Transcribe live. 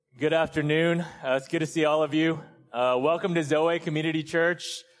Good afternoon. It's good to see all of you. Welcome to Zoe Community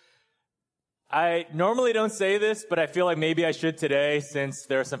Church. I normally don't say this, but I feel like maybe I should today since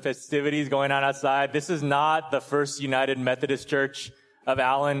there are some festivities going on outside. This is not the First United Methodist Church of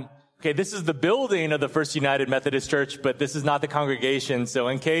Allen. Okay, this is the building of the First United Methodist Church, but this is not the congregation. So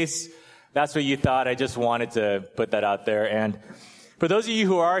in case that's what you thought, I just wanted to put that out there. And for those of you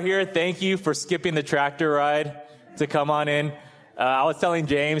who are here, thank you for skipping the tractor ride to come on in. I was telling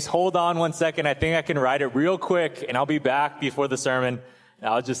James, hold on one second. I think I can ride it real quick and I'll be back before the sermon.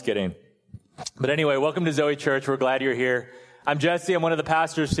 I was just kidding. But anyway, welcome to Zoe Church. We're glad you're here. I'm Jesse. I'm one of the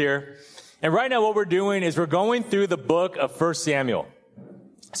pastors here. And right now what we're doing is we're going through the book of 1 Samuel.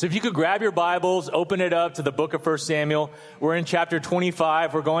 So if you could grab your Bibles, open it up to the book of 1 Samuel. We're in chapter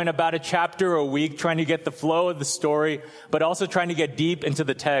 25. We're going about a chapter a week, trying to get the flow of the story, but also trying to get deep into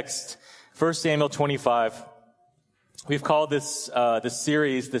the text. 1 Samuel 25. We've called this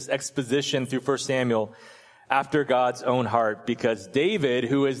series, this exposition through 1 Samuel, after God's own heart, because David,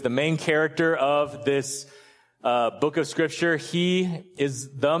 who is the main character of this book of Scripture, he is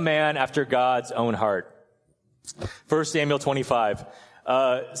the man after God's own heart. 1 Samuel 25.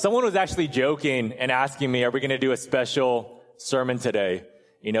 Someone was actually joking and asking me, are we going to do a special sermon today?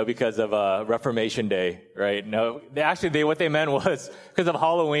 You know, because of Reformation Day, right? No, what they meant was because of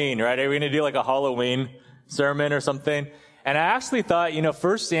Halloween, right? Are we going to do like a Halloween sermon or something? And I actually thought,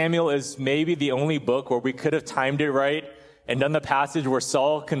 1 Samuel is maybe the only book where we could have timed it right and done the passage where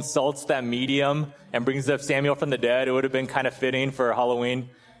Saul consults that medium and brings up Samuel from the dead. It would have been kind of fitting for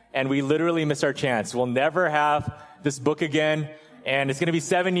Halloween. And we literally missed our chance. We'll never have this book again. And it's going to be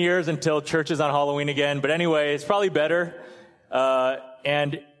 7 years until church is on Halloween again. But anyway, it's probably better.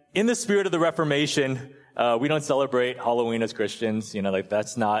 And in the spirit of the Reformation, we don't celebrate Halloween as Christians.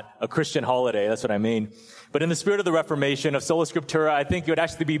 That's not a Christian holiday. That's what I mean. But in the spirit of the Reformation, of Sola Scriptura, I think it would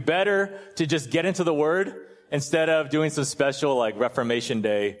actually be better to just get into the Word instead of doing some special like Reformation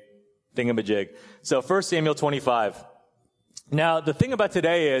Day thingamajig. So 1 Samuel 25. Now, the thing about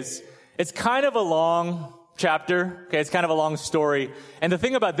today is it's kind of a long chapter. Okay, it's kind of a long story. And the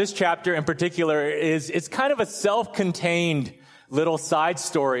thing about this chapter in particular is it's kind of a self-contained little side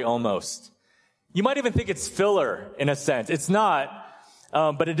story almost. You might even think it's filler in a sense. It's not.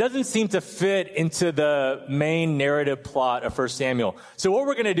 But it doesn't seem to fit into the main narrative plot of 1 Samuel. So what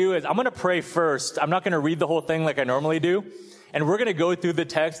we're going to do is I'm going to pray first. I'm not going to read the whole thing like I normally do. And we're going to go through the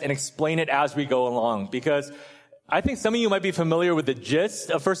text and explain it as we go along. Because I think some of you might be familiar with the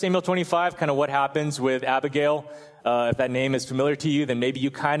gist of 1 Samuel 25, kind of what happens with Abigail. If that name is familiar to you, then maybe you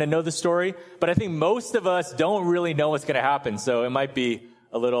kind of know the story. But I think most of us don't really know what's going to happen. So it might be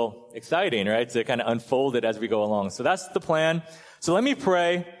a little exciting, right, to kind of unfold it as we go along. So that's the plan. So let me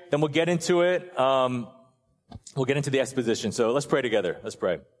pray, then we'll get into it. We'll get into the exposition. So let's pray together. Let's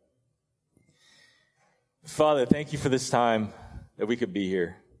pray. Father, thank you for this time that we could be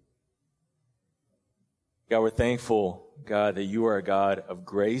here. God, we're thankful, God, that you are a God of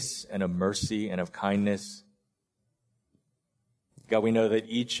grace and of mercy and of kindness. God, we know that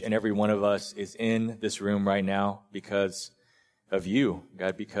each and every one of us is in this room right now because of you,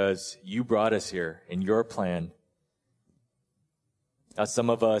 God, because you brought us here in your plan. Now, some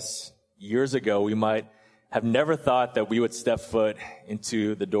of us, years ago, we might have never thought that we would step foot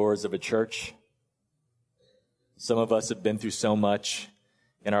into the doors of a church. Some of us have been through so much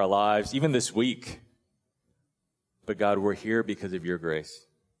in our lives, even this week. But God, we're here because of your grace.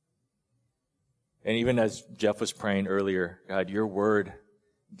 And even as Jeff was praying earlier, God, your word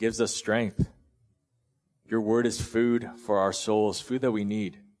gives us strength. Your word is food for our souls, food that we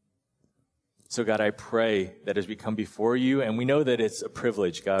need. So God, I pray that as we come before you, and we know that it's a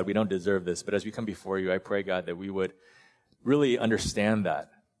privilege, God, we don't deserve this, but as we come before you, I pray, God, that we would really understand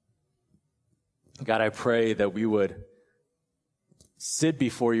that. God, I pray that we would sit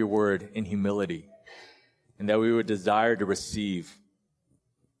before your word in humility, and that we would desire to receive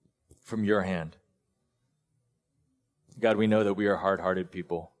from your hand. God, we know that we are hard-hearted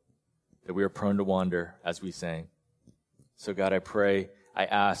people, that we are prone to wander, as we sang. So God, I pray, I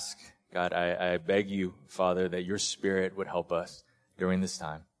ask, God, I beg you, Father, that your Spirit would help us during this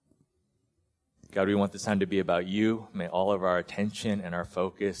time. God, we want this time to be about you. May all of our attention and our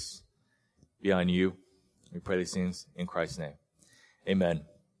focus be on you. We pray these things in Christ's name. Amen.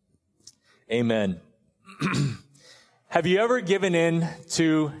 Amen. Have you ever given in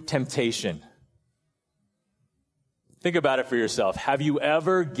to temptation? Think about it for yourself. Have you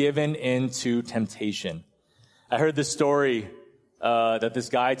ever given in to temptation? I heard this story that this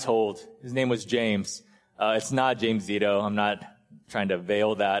guy told. His name was James. It's not James Zito. I'm not trying to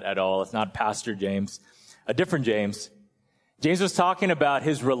veil that at all. It's not Pastor James. A different James. James was talking about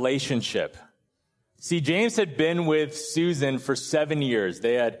his relationship. See, James had been with Susan for 7 years.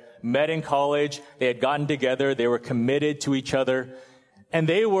 They had met in college. They had gotten together. They were committed to each other. And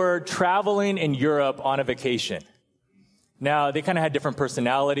they were traveling in Europe on a vacation. Now, they kind of had different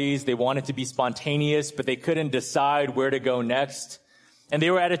personalities. They wanted to be spontaneous, but they couldn't decide where to go next. And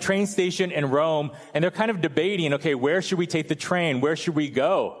they were at a train station in Rome, and they're kind of debating, okay, where should we take the train? Where should we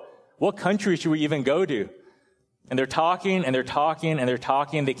go? What country should we even go to? And they're talking, and they're talking, and they're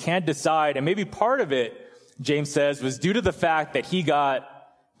talking. They can't decide. And maybe part of it, James says, was due to the fact that he got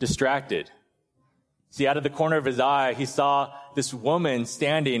distracted. See, out of the corner of his eye, he saw this woman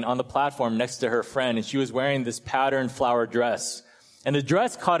standing on the platform next to her friend, and she was wearing this patterned flower dress. And the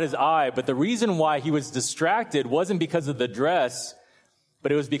dress caught his eye, but the reason why he was distracted wasn't because of the dress,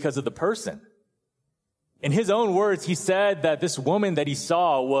 but it was because of the person. In his own words, he said that this woman that he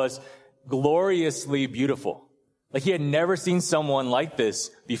saw was gloriously beautiful. Like he had never seen someone like this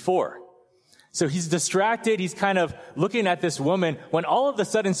before. So he's distracted. He's kind of looking at this woman when all of a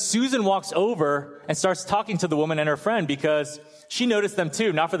sudden Susan walks over and starts talking to the woman and her friend because she noticed them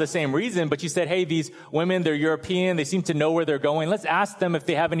too, not for the same reason, but she said, hey, these women, they're European. They seem to know where they're going. Let's ask them if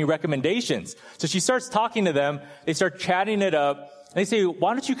they have any recommendations. So she starts talking to them. They start chatting it up. And they say,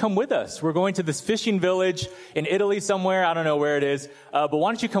 why don't you come with us? We're going to this fishing village in Italy somewhere. I don't know where it is. But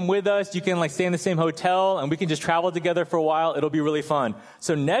why don't you come with us? You can stay in the same hotel and we can just travel together for a while. It'll be really fun.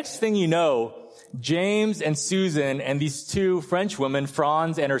 So next thing you know, James and Susan and these two French women,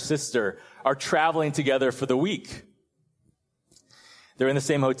 Franz and her sister, are traveling together for the week. They're in the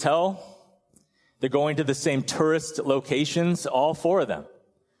same hotel. They're going to the same tourist locations, all four of them.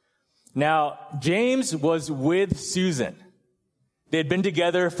 Now, James was with Susan. They had been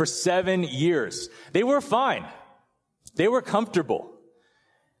together for 7 years. They were fine. They were comfortable.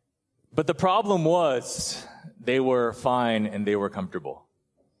 But the problem was they were fine and they were comfortable.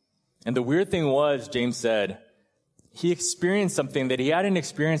 And the weird thing was, James said, he experienced something that he hadn't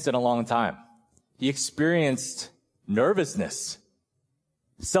experienced in a long time. He experienced nervousness,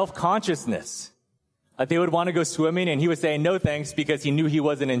 self-consciousness. Like they would want to go swimming and he would say no thanks because he knew he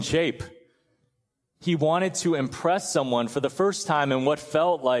wasn't in shape. He wanted to impress someone for the first time in what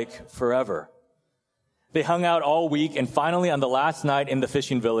felt like forever. They hung out all week, and finally on the last night in the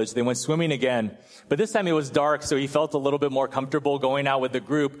fishing village, they went swimming again. But this time it was dark, so he felt a little bit more comfortable going out with the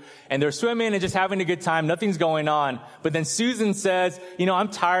group. And they're swimming and just having a good time. Nothing's going on. But then Susan says, I'm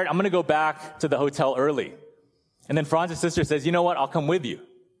tired. I'm going to go back to the hotel early. And then Franz's sister says, you know what? I'll come with you.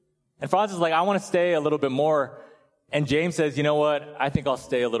 And Franz is like, I want to stay a little bit more. And James says, you know what? I think I'll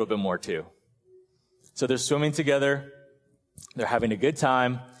stay a little bit more too. So they're swimming together. They're having a good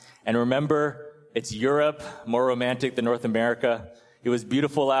time. And remember, it's Europe, more romantic than North America. It was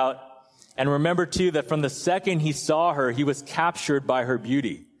beautiful out. And remember too that from the second he saw her, he was captured by her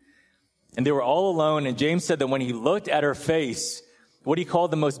beauty. And they were all alone. And James said that when he looked at her face, what he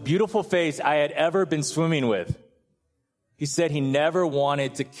called the most beautiful face I had ever been swimming with, he said he never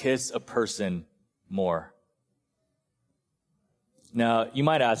wanted to kiss a person more. Now, you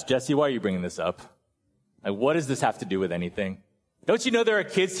might ask, Jesse, why are you bringing this up? Like, what does this have to do with anything? Don't you know there are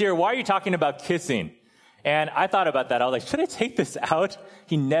kids here? Why are you talking about kissing? And I thought about that. I was like, should I take this out?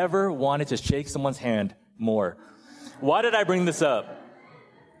 He never wanted to shake someone's hand more. Why did I bring this up?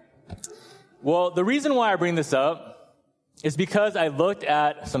 Well, the reason why I bring this up is because I looked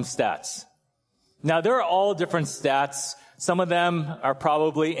at some stats. Now, there are all different stats. Some of them are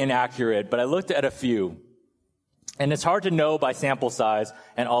probably inaccurate, but I looked at a few. And it's hard to know by sample size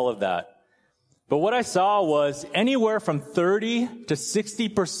and all of that. But what I saw was anywhere from 30 to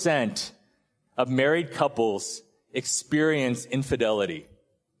 60% of married couples experience infidelity.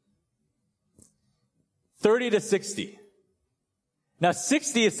 30 to 60. Now,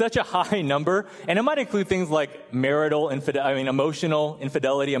 60 is such a high number, and it might include things like emotional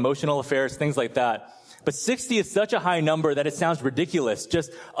infidelity, emotional affairs, things like that. But 60 is such a high number that it sounds ridiculous,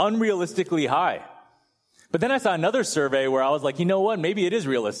 just unrealistically high. But then I saw another survey where I was like, you know what? Maybe it is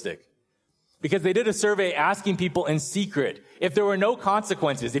realistic. Because they did a survey asking people in secret, if there were no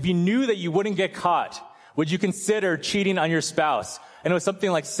consequences, if you knew that you wouldn't get caught, would you consider cheating on your spouse? And it was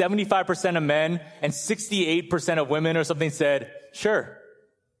something like 75% of men and 68% of women or something said, sure.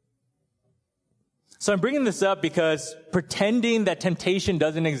 So I'm bringing this up because pretending that temptation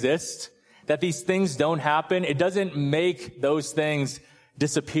doesn't exist, that these things don't happen, it doesn't make those things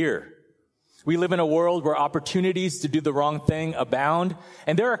disappear. We live in a world where opportunities to do the wrong thing abound,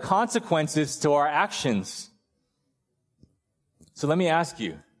 and there are consequences to our actions. So let me ask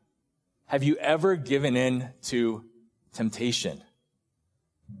you, have you ever given in to temptation?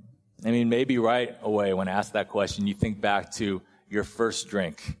 I mean, maybe right away when I ask that question, you think back to your first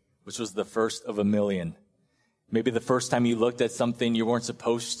drink, which was the first of a million. Maybe the first time you looked at something you weren't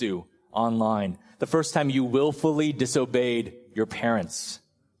supposed to online. The first time you willfully disobeyed your parents.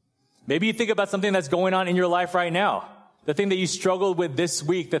 Maybe you think about something that's going on in your life right now. The thing that you struggled with this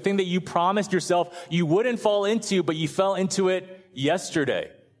week. The thing that you promised yourself you wouldn't fall into, but you fell into it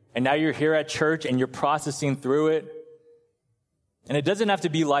yesterday. And now you're here at church and you're processing through it. And it doesn't have to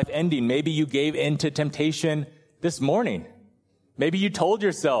be life-ending. Maybe you gave in to temptation this morning. Maybe you told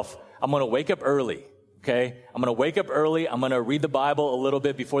yourself, I'm going to wake up early. Okay, I'm going to wake up early. I'm going to read the Bible a little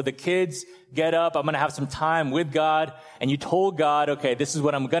bit before the kids get up. I'm going to have some time with God. And you told God, okay, this is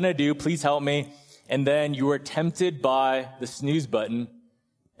what I'm going to do. Please help me. And then you were tempted by the snooze button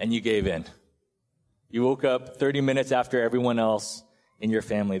and you gave in. You woke up 30 minutes after everyone else in your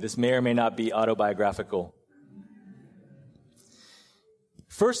family. This may or may not be autobiographical.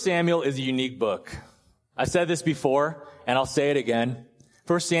 1 Samuel is a unique book. I've said this before and I'll say it again.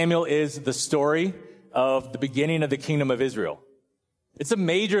 1 Samuel is the story of the beginning of the kingdom of Israel. It's a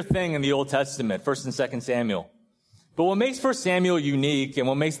major thing in the Old Testament, 1 and 2 Samuel. But what makes 1 Samuel unique and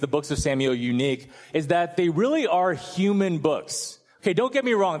what makes the books of Samuel unique is that they really are human books. Okay, don't get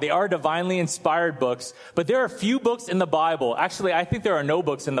me wrong. They are divinely inspired books, but there are few books in the Bible. Actually, I think there are no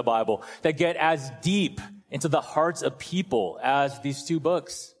books in the Bible that get as deep into the hearts of people as these two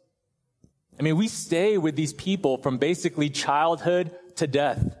books. I mean, we stay with these people from basically childhood to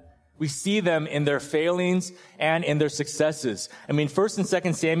death. We see them in their failings and in their successes. I mean, 1 and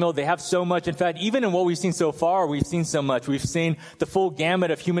 2 Samuel, they have so much. In fact, even in what we've seen so far, we've seen so much. We've seen the full gamut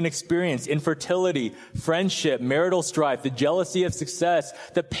of human experience, infertility, friendship, marital strife, the jealousy of success,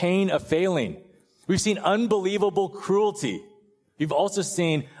 the pain of failing. We've seen unbelievable cruelty. We've also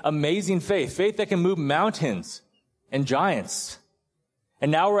seen amazing faith that can move mountains and giants.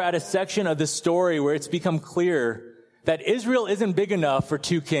 And now we're at a section of the story where it's become clear that Israel isn't big enough for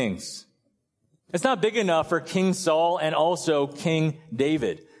two kings. It's not big enough for King Saul and also King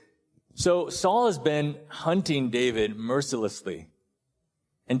David. So Saul has been hunting David mercilessly.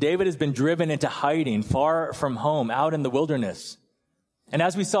 And David has been driven into hiding far from home, out in the wilderness. And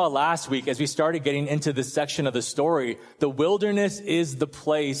as we saw last week, as we started getting into this section of the story, the wilderness is the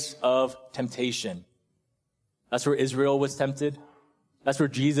place of temptation. That's where Israel was tempted. That's where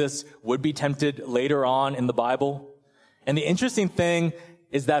Jesus would be tempted later on in the Bible. And the interesting thing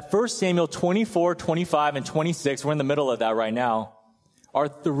is that 1 Samuel 24, 25, and 26, we're in the middle of that right now, are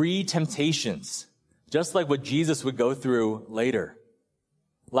three temptations, just like what Jesus would go through later.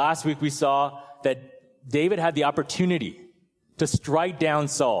 Last week we saw that David had the opportunity to strike down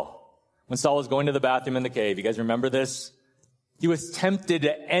Saul when Saul was going to the bathroom in the cave. You guys remember this? He was tempted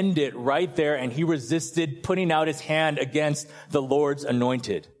to end it right there, and he resisted putting out his hand against the Lord's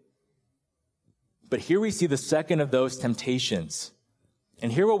anointed. But here we see the second of those temptations.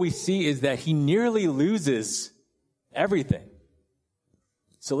 And here what we see is that he nearly loses everything.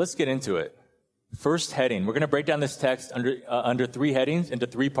 So let's get into it. First heading. We're going to break down this text under three headings, into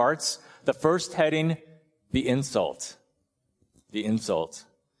three parts. The first heading, the insult. The insult.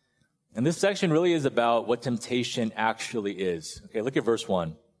 And this section really is about what temptation actually is. Okay, look at verse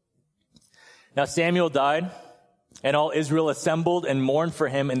 1. Now Samuel died, and all Israel assembled and mourned for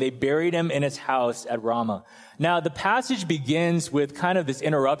him, and they buried him in his house at Ramah. Now, the passage begins with kind of this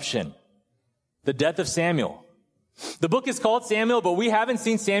interruption, the death of Samuel. The book is called Samuel, but we haven't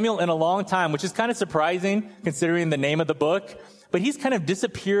seen Samuel in a long time, which is kind of surprising considering the name of the book. But he's kind of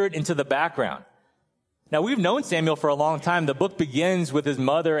disappeared into the background. Now, we've known Samuel for a long time. The book begins with his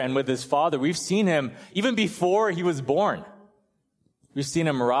mother and with his father. We've seen him even before he was born. We've seen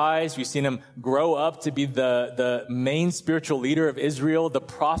him rise. We've seen him grow up to be the main spiritual leader of Israel, the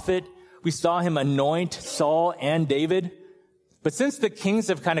prophet. We saw him anoint Saul and David. But since the kings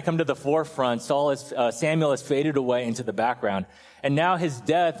have kind of come to the forefront, Samuel has faded away into the background. And now his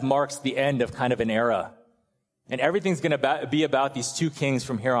death marks the end of kind of an era. And everything's going to be about these two kings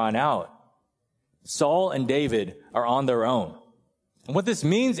from here on out. Saul and David are on their own. And what this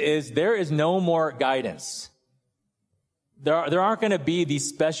means is there is no more guidance. There aren't going to be these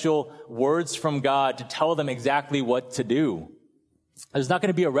special words from God to tell them exactly what to do. There's not going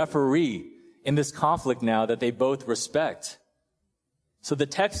to be a referee in this conflict now that they both respect. So the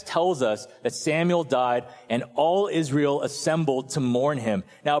text tells us that Samuel died and all Israel assembled to mourn him.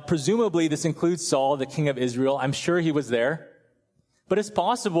 Now, presumably this includes Saul, the king of Israel. I'm sure he was there. But it's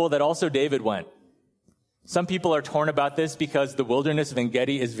possible that also David went. Some people are torn about this because the wilderness of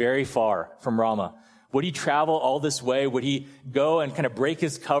En-Gedi is very far from Ramah. Would he travel all this way? Would he go and kind of break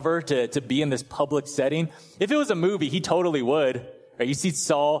his cover to be in this public setting? If it was a movie, he totally would. Right? You see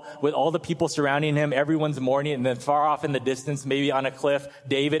Saul with all the people surrounding him, everyone's mourning, and then far off in the distance, maybe on a cliff,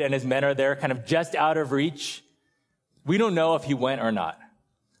 David and his men are there, kind of just out of reach. We don't know if he went or not.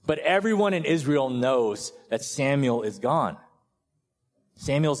 But everyone in Israel knows that Samuel is gone.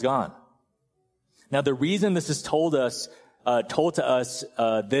 Samuel's gone. Now, the reason this is told to us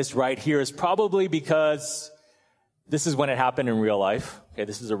this right here is probably because this is when it happened in real life. Okay,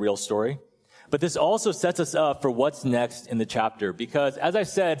 this is a real story. But this also sets us up for what's next in the chapter. Because, as I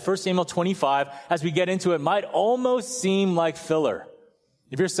said, 1 Samuel 25, as we get into it, might almost seem like filler.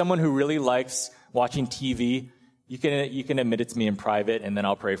 If you're someone who really likes watching TV, you can admit it to me in private, and then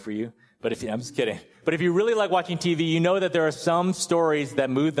I'll pray for you. I'm just kidding. But if you really like watching TV, you know that there are some stories that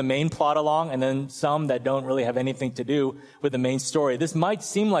move the main plot along, and then some that don't really have anything to do with the main story. This might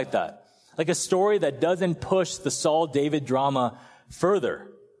seem like that. Like a story that doesn't push the Saul-David drama further.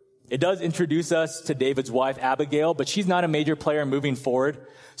 It does introduce us to David's wife, Abigail, but she's not a major player moving forward.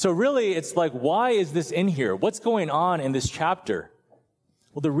 So really, it's like, why is this in here? What's going on in this chapter?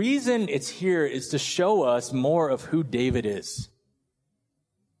 Well, the reason it's here is to show us more of who David is.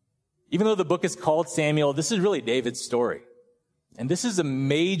 Even though the book is called Samuel, this is really David's story. And this is a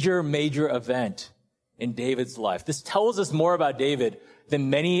major, major event in David's life. This tells us more about David than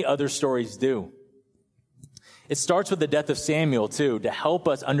many other stories do. It starts with the death of Samuel, too, to help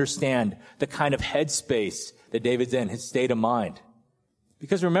us understand the kind of headspace that David's in, his state of mind.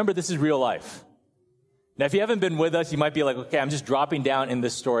 Because remember, this is real life. Now, if you haven't been with us, you might be like, okay, I'm just dropping down in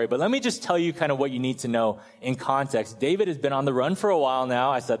this story. But let me just tell you kind of what you need to know in context. David has been on the run for a while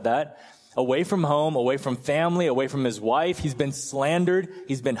now. I said that. Away from home, away from family, away from his wife. He's been slandered.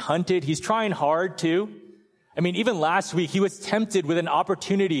 He's been hunted. He's trying hard, too. I mean, even last week, he was tempted with an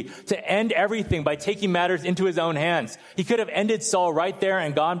opportunity to end everything by taking matters into his own hands. He could have ended Saul right there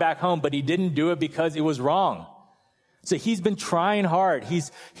and gone back home, but he didn't do it because it was wrong. So he's been trying hard.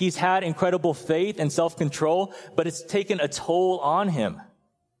 He's had incredible faith and self-control, but it's taken a toll on him.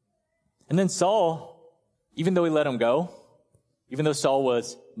 And then Saul, even though he let him go, even though Saul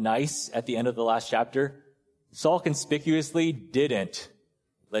was nice at the end of the last chapter, Saul conspicuously didn't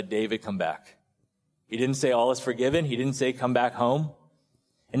let David come back. He didn't say all is forgiven. He didn't say come back home.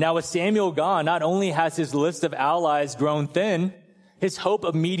 And now with Samuel gone, not only has his list of allies grown thin, his hope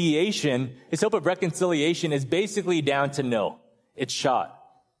of mediation, his hope of reconciliation is basically down to nil. It's shot.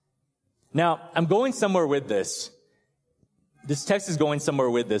 Now, I'm going somewhere with this. This text is going somewhere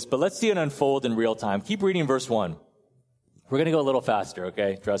with this, but let's see it unfold in real time. Keep reading verse 1. We're going to go a little faster,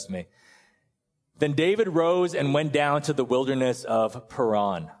 okay? Trust me. Then David rose and went down to the wilderness of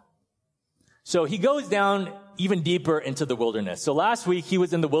Paran. So he goes down even deeper into the wilderness. So last week he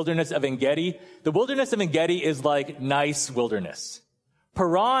was in the wilderness of En-Gedi. The wilderness of En-Gedi is like nice wilderness.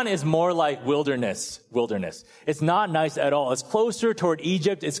 Paran is more like wilderness. It's not nice at all. It's closer toward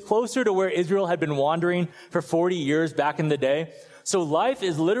Egypt. It's closer to where Israel had been wandering for 40 years back in the day. So life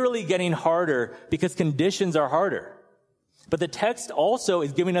is literally getting harder because conditions are harder. But the text also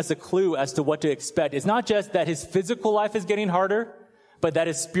is giving us a clue as to what to expect. It's not just that his physical life is getting harder, but that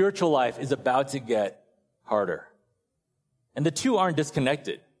his spiritual life is about to get harder. And the two aren't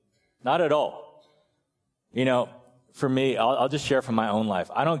disconnected. Not at all. You know, for me, I'll just share from my own life.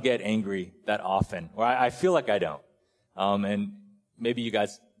 I don't get angry that often, or I feel like I don't. And maybe you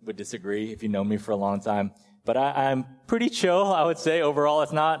guys would disagree if you know me for a long time. But I'm pretty chill, I would say. Overall,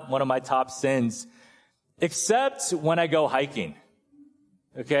 it's not one of my top sins, except when I go hiking.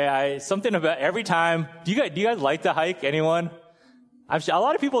 Okay, something about every time. Do you guys like to hike? Anyone? A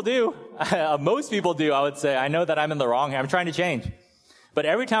lot of people do. Most people do, I would say. I know that I'm in the wrong here. I'm trying to change. But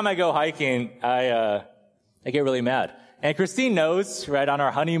every time I go hiking, I get really mad. And Christine knows, right, on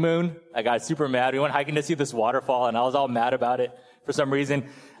our honeymoon, I got super mad. We went hiking to see this waterfall, and I was all mad about it for some reason.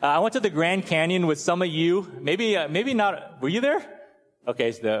 I went to the Grand Canyon with some of you. Maybe not. Were you there?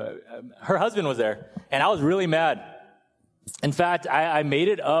 Okay, so her husband was there, and I was really mad. In fact, I made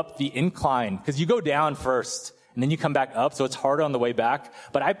it up the incline, because you go down first, and then you come back up, so it's harder on the way back.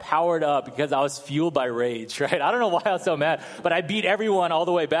 But I powered up because I was fueled by rage, right? I don't know why I was so mad, but I beat everyone all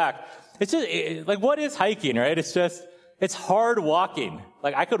the way back. It's just, like, what is hiking, right? It's hard walking.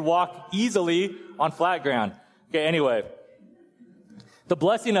 Like, I could walk easily on flat ground. Okay, anyway. The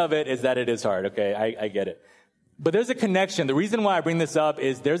blessing of it is that it is hard, okay? I get it. But there's a connection. The reason why I bring this up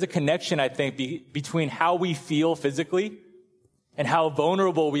is there's a connection, I think, between how we feel physically and how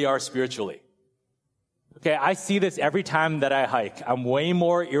vulnerable we are spiritually. Okay, I see this every time that I hike. I'm way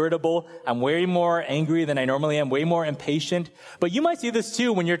more irritable. I'm way more angry than I normally am, way more impatient. But you might see this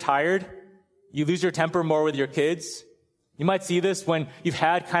too when you're tired. You lose your temper more with your kids. You might see this when you've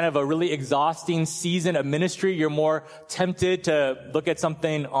had kind of a really exhausting season of ministry. You're more tempted to look at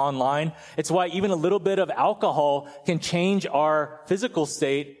something online. It's why even a little bit of alcohol can change our physical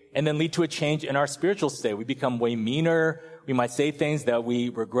state and then lead to a change in our spiritual state. We become way meaner. We might say things that we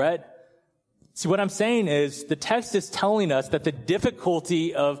regret. See, what I'm saying is the text is telling us that the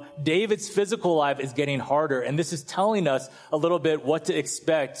difficulty of David's physical life is getting harder. And this is telling us a little bit what to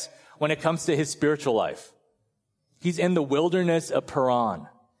expect when it comes to his spiritual life. He's in the wilderness of Paran,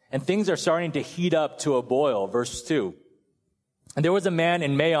 and things are starting to heat up to a boil. Verse 2. And there was a man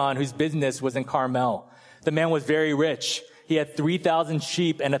in Maon whose business was in Carmel. The man was very rich. He had 3,000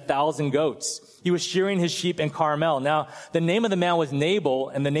 sheep and 1,000 goats. He was shearing his sheep in Carmel. Now, the name of the man was Nabal,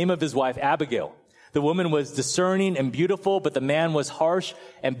 and the name of his wife Abigail. The woman was discerning and beautiful, but the man was harsh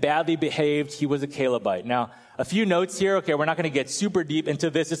and badly behaved. He was a Calebite. Now, a few notes here. Okay, we're not going to get super deep into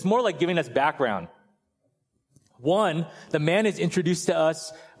this. It's more like giving us background. One, the man is introduced to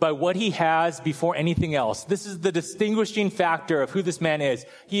us by what he has before anything else. This is the distinguishing factor of who this man is.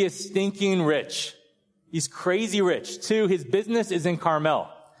 He is stinking rich. He's crazy rich. Two, his business is in Carmel.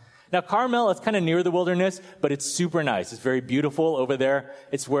 Now, Carmel is kind of near the wilderness, but it's super nice. It's very beautiful over there.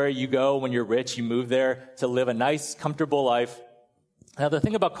 It's where you go when you're rich. You move there to live a nice, comfortable life. Now, the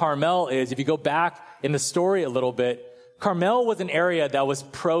thing about Carmel is, if you go back in the story a little bit, Carmel was an area that was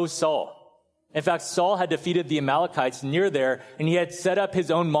pro-Saul. In fact, Saul had defeated the Amalekites near there, and he had set up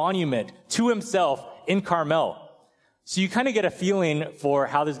his own monument to himself in Carmel. So you kind of get a feeling for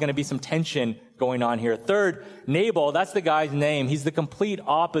how there's going to be some tension going on here. Third, Nabal, that's the guy's name. He's the complete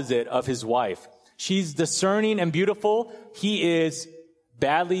opposite of his wife. She's discerning and beautiful. He is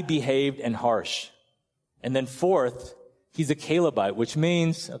badly behaved and harsh. And then fourth, he's a Calebite, which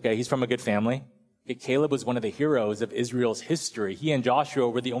means, okay, he's from a good family. Caleb was one of the heroes of Israel's history. He and Joshua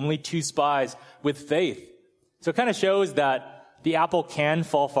were the only two spies with faith. So it kind of shows that the apple can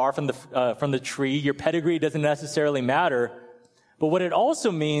fall far from the tree. Your pedigree doesn't necessarily matter. But what it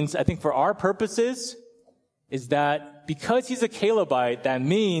also means, I think for our purposes, is that because he's a Calebite, that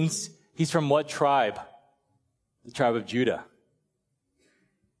means he's from what tribe? The tribe of Judah.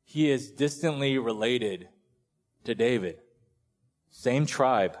 He is distantly related to David. Same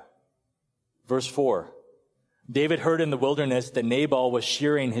tribe. Verse 4, David heard in the wilderness that Nabal was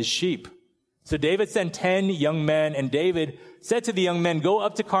shearing his sheep. So David sent 10 young men, and David said to the young men, go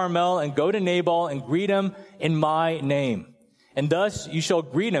up to Carmel and go to Nabal and greet him in my name. And thus you shall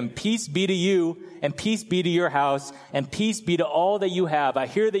greet him. Peace be to you, and peace be to your house, and peace be to all that you have. I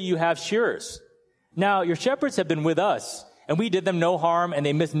hear that you have shearers. Now your shepherds have been with us, and we did them no harm, and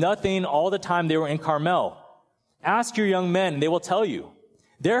they missed nothing all the time they were in Carmel. Ask your young men, and they will tell you.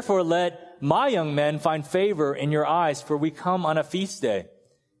 Therefore let my young men find favor in your eyes, for we come on a feast day.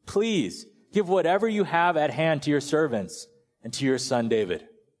 Please give whatever you have at hand to your servants and to your son David.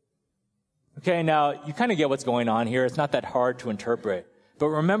 Okay, now you kind of get what's going on here. It's not that hard to interpret. But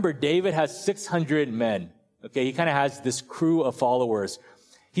remember, David has 600 men. Okay, he kind of has this crew of followers.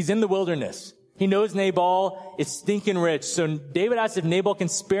 He's in the wilderness. He knows Nabal is stinking rich. So David asks if Nabal can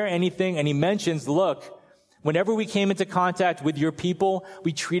spare anything, and he mentions, look, whenever we came into contact with your people,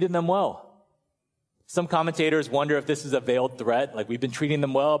 we treated them well. Some commentators wonder if this is a veiled threat, like we've been treating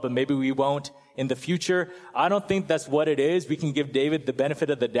them well, but maybe we won't in the future. I don't think that's what it is. We can give David the benefit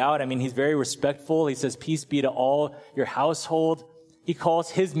of the doubt. I mean, he's very respectful. He says, peace be to all your household. He calls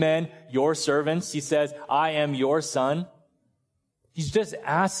his men your servants. He says, I am your son. He's just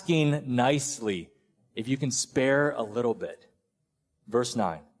asking nicely if you can spare a little bit. Verse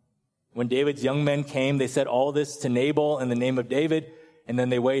 9. When David's young men came, they said all this to Nabal in the name of David, and then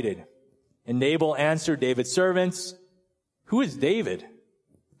they waited. And Nabal answered David's servants, who is David?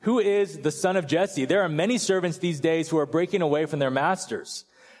 Who is the son of Jesse? There are many servants these days who are breaking away from their masters.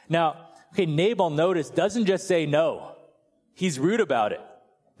 Now, okay, Nabal, notice, doesn't just say no. He's rude about it.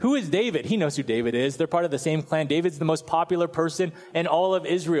 Who is David? He knows who David is. They're part of the same clan. David's the most popular person in all of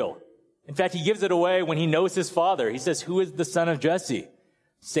Israel. In fact, he gives it away when he knows his father. He says, who is the son of Jesse?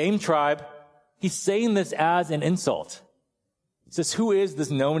 Same tribe. He's saying this as an insult. He says, who is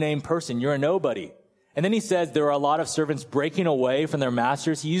this no-name person? You're a nobody. And then he says there are a lot of servants breaking away from their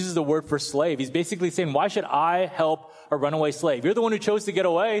masters. He uses the word for slave. He's basically saying, why should I help a runaway slave? You're the one who chose to get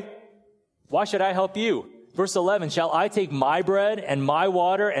away. Why should I help you? Verse 11, shall I take my bread and my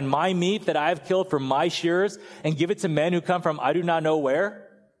water and my meat that I have killed for my shearers and give it to men who come from I do not know where?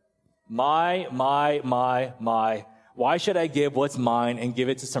 My. Why should I give what's mine and give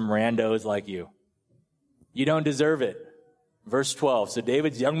it to some randos like you? You don't deserve it. Verse 12, so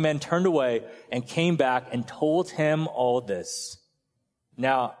David's young men turned away and came back and told him all this.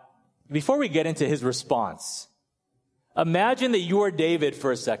 Now, before we get into his response, Imagine that you are David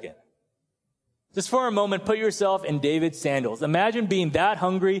for a second. Just for a moment, put yourself in David's sandals. Imagine being that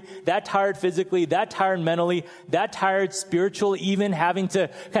hungry, that tired physically, that tired mentally, that tired spiritually, even having to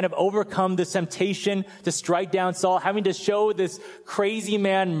kind of overcome the temptation to strike down Saul, having to show this crazy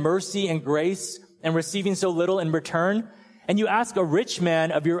man mercy and grace and receiving so little in return. And you ask a rich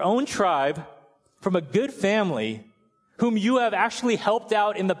man of your own tribe from a good family whom you have actually helped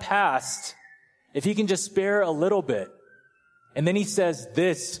out in the past if he can just spare a little bit. And then he says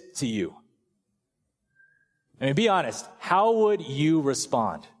this to you. I mean, be honest. How would you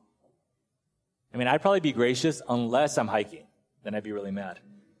respond? I mean, I'd probably be gracious unless I'm hiking. Then I'd be really mad.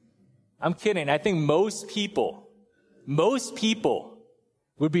 I'm kidding. I think most people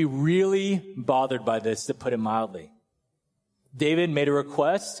would be really bothered by this, to put it mildly. David made a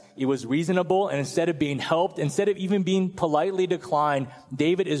request. It was reasonable. And instead of being helped, instead of even being politely declined,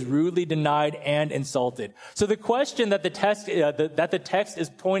 David is rudely denied and insulted. So the question that the text is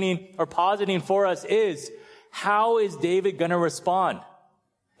pointing or positing for us is, how is David going to respond?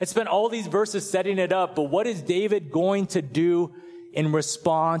 I spent all these verses setting it up, but what is David going to do in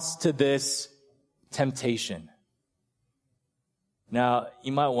response to this temptation? Now,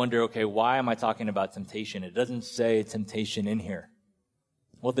 you might wonder, okay, why am I talking about temptation? It doesn't say temptation in here.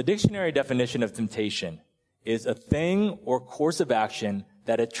 Well, the dictionary definition of temptation is a thing or course of action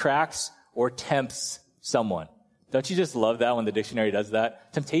that attracts or tempts someone. Don't you just love that when the dictionary does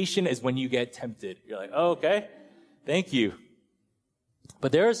that? Temptation is when you get tempted. You're like, oh, okay, thank you.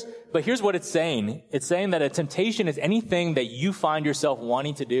 But here's what it's saying. It's saying that a temptation is anything that you find yourself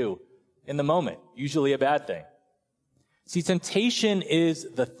wanting to do in the moment, usually a bad thing. See, temptation is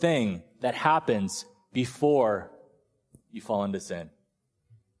the thing that happens before you fall into sin.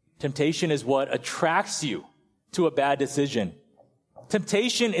 Temptation is what attracts you to a bad decision.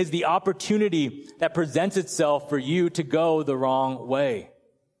 Temptation is the opportunity that presents itself for you to go the wrong way.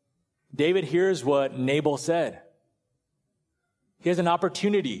 David hears what Nabal said. He has an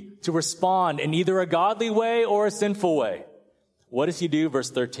opportunity to respond in either a godly way or a sinful way. What does he do? Verse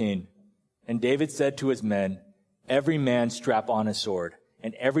 13. And David said to his men, every man strap on his sword.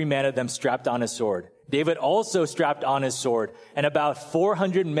 And every man of them strapped on his sword. David also strapped on his sword, and about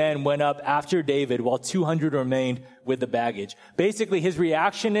 400 men went up after David, while 200 remained with the baggage. Basically, his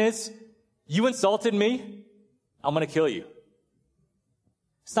reaction is, you insulted me, I'm going to kill you.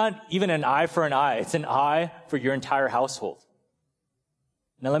 It's not even an eye for an eye. It's an eye for your entire household.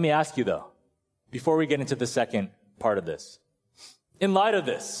 Now, let me ask you, though, before we get into the second part of this. In light of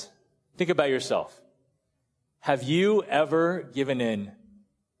this, think about yourself. Have you ever given in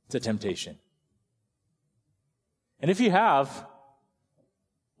to temptation? And if you have,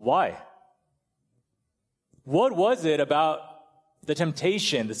 why? What was it about the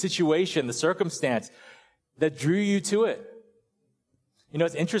temptation, the situation, the circumstance that drew you to it? You know,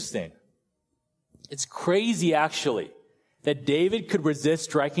 it's interesting. It's crazy, actually, that David could resist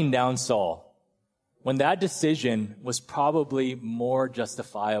striking down Saul when that decision was probably more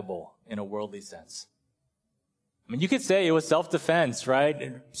justifiable in a worldly sense. I mean, you could say it was self-defense,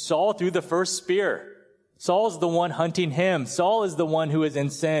 right? Saul threw the first spear. Saul's the one hunting him. Saul is the one who is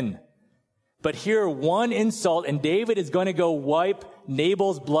in sin. But here, one insult, and David is going to go wipe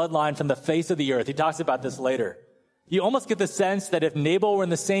Nabal's bloodline from the face of the earth. He talks about this later. You almost get the sense that if Nabal were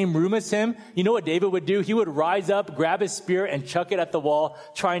in the same room as him, you know what David would do? He would rise up, grab his spear, and chuck it at the wall,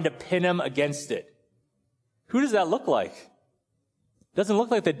 trying to pin him against it. Who does that look like? It doesn't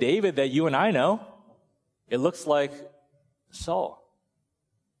look like the David that you and I know. It looks like Saul.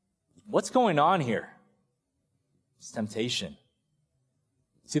 What's going on here? It's temptation.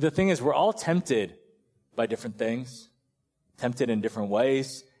 See, the thing is, we're all tempted by different things, tempted in different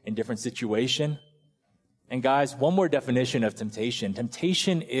ways, in different situations. And guys, one more definition of temptation.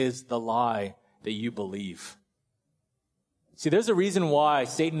 Temptation is the lie that you believe. See, there's a reason why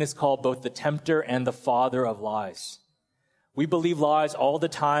Satan is called both the tempter and the father of lies. We believe lies all the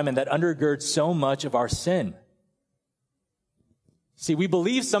time, and that undergirds so much of our sin. See, we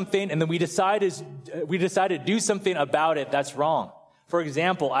believe something, and then we decide to do something about it that's wrong. For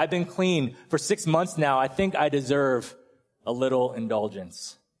example, I've been clean for 6 months now. I think I deserve a little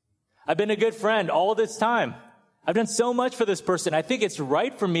indulgence. I've been a good friend all this time. I've done so much for this person. I think it's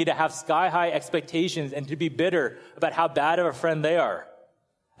right for me to have sky-high expectations and to be bitter about how bad of a friend they are.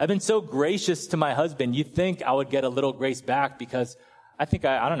 I've been so gracious to my husband. You'd think I would get a little grace back because I think,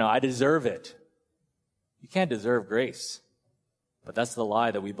 I deserve it. You can't deserve grace. But that's the lie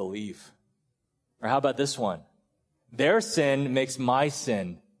that we believe. Or how about this one? Their sin makes my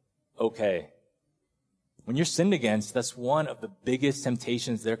sin okay. When you're sinned against, that's one of the biggest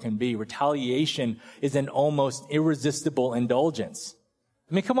temptations there can be. Retaliation is an almost irresistible indulgence.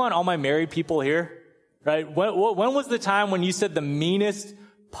 I mean, come on, all my married people here, right? When was the time when you said the meanest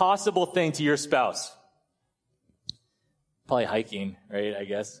possible thing to your spouse? Probably hiking, right, I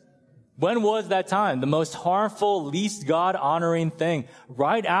guess. When was that time? The most harmful, least God-honoring thing.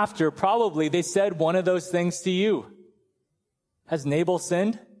 Right after, probably, they said one of those things to you. Has Nabal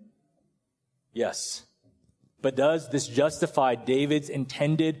sinned? Yes. But does this justify David's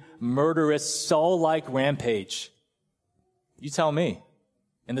intended murderous Saul-like rampage? You tell me.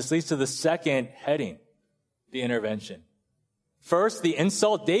 And this leads to the second heading, the intervention. First, the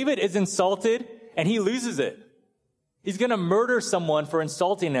insult. David is insulted and he loses it. He's going to murder someone for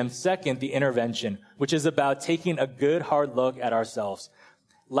insulting him. Second, the intervention, which is about taking a good hard look at ourselves.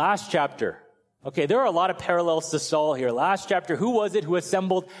 Last chapter. Okay, there are a lot of parallels to Saul here. Last chapter, who was it who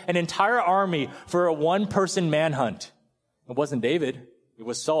assembled an entire army for a one-person manhunt? It wasn't David. It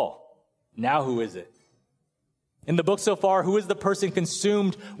was Saul. Now who is it? In the book so far, who is the person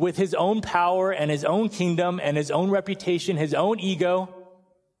consumed with his own power and his own kingdom and his own reputation, his own ego?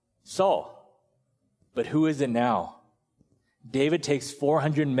 Saul. But who is it now? David takes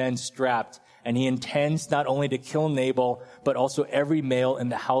 400 men strapped, and he intends not only to kill Nabal, but also every male in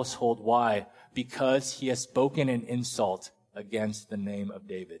the household. Why? Because he has spoken an insult against the name of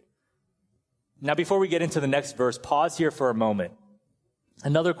David. Now, before we get into the next verse, pause here for a moment.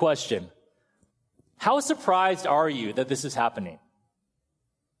 Another question. How surprised are you that this is happening?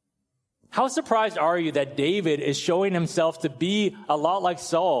 How surprised are you that David is showing himself to be a lot like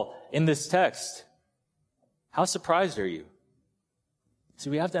Saul in this text? How surprised are you? See,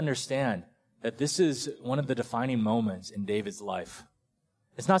 we have to understand that this is one of the defining moments in David's life.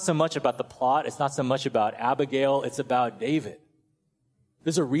 It's not so much about the plot. It's not so much about Abigail. It's about David.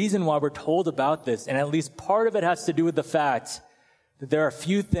 There's a reason why we're told about this, and at least part of it has to do with the fact that there are a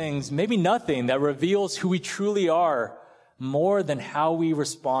few things, maybe nothing, that reveals who we truly are more than how we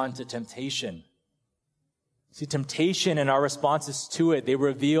respond to temptation. See, temptation and our responses to it, they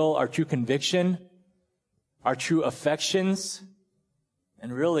reveal our true conviction, our true affections,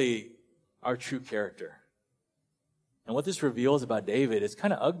 and really our true character. And what this reveals about David is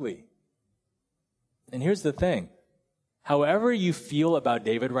kind of ugly. And here's the thing. However you feel about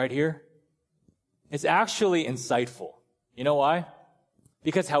David right here, it's actually insightful. You know why?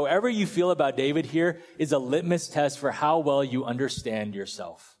 Because however you feel about David here is a litmus test for how well you understand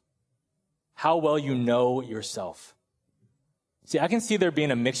yourself. How well you know yourself. See, I can see there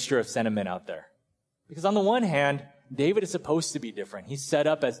being a mixture of sentiment out there. Because on the one hand, David is supposed to be different. He's set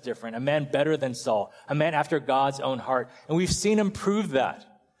up as different, a man better than Saul, a man after God's own heart. And we've seen him prove that.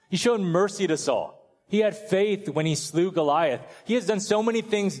 He showed mercy to Saul. He had faith when he slew Goliath. He has done so many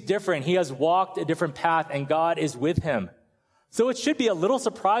things different. He has walked a different path, and God is with him. So it should be a little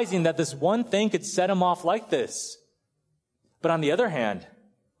surprising that this one thing could set him off like this. But on the other hand,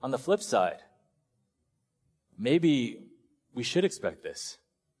 on the flip side, maybe we should expect this.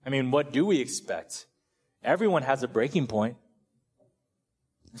 I mean, what do we expect? Everyone has a breaking point.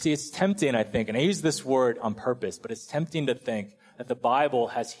 See, it's tempting, I think, and I use this word on purpose, but it's tempting to think that the Bible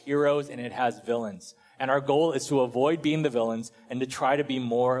has heroes and it has villains. And our goal is to avoid being the villains and to try to be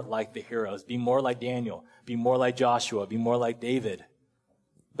more like the heroes, be more like Daniel, be more like Joshua, be more like David.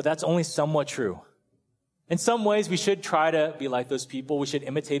 But that's only somewhat true. In some ways, we should try to be like those people. We should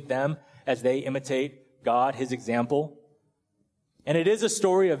imitate them as they imitate God, his example. And it is a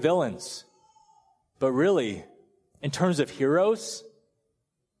story of villains. But really, in terms of heroes,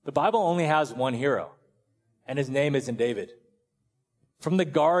 the Bible only has one hero, and his name isn't David. From the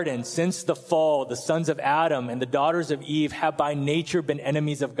garden, since the fall, the sons of Adam and the daughters of Eve have by nature been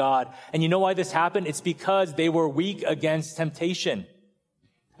enemies of God. And you know why this happened? It's because they were weak against temptation.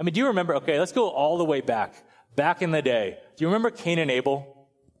 I mean, do you remember? Okay, let's go all the way back in the day. Do you remember Cain and Abel?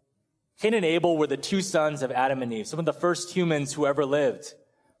 Cain and Abel were the two sons of Adam and Eve, some of the first humans who ever lived.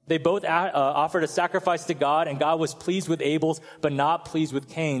 They both offered a sacrifice to God, and God was pleased with Abel's, but not pleased with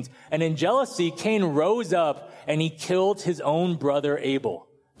Cain's. And in jealousy, Cain rose up and he killed his own brother Abel,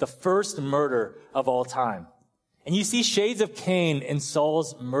 the first murder of all time. And you see shades of Cain in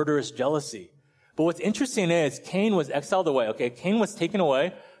Saul's murderous jealousy. But what's interesting is Cain was exiled away. Okay, Cain was taken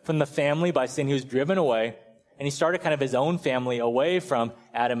away from the family by sin. He was driven away, and he started kind of his own family away from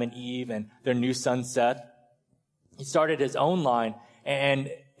Adam and Eve and their new son Seth. He started his own line, and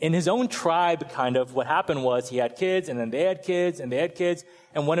in his own tribe, kind of, what happened was he had kids, and then they had kids, and they had kids,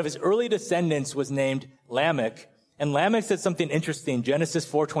 and one of his early descendants was named Lamech. And Lamech said something interesting, Genesis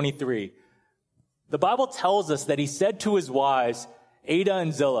 4:23. The Bible tells us that he said to his wives, Adah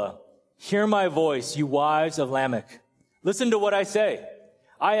and Zillah, Hear my voice, you wives of Lamech. Listen to what I say.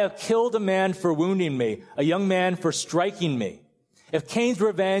 I have killed a man for wounding me, a young man for striking me. If Cain's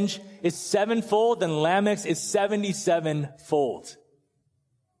revenge is 7-fold, then Lamech's is 77-fold.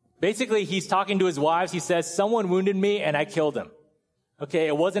 Basically, he's talking to his wives. He says, someone wounded me and I killed him. Okay,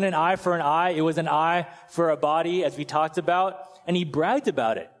 it wasn't an eye for an eye. It was an eye for a body, as we talked about. And he bragged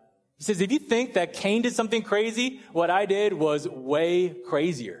about it. He says, if you think that Cain did something crazy, what I did was way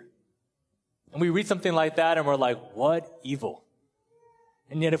crazier. And we read something like that and we're like, what evil?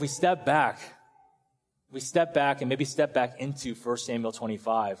 And yet if we step back and maybe step back into 1 Samuel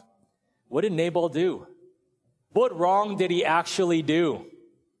 25, what did Nabal do? What wrong did he actually do?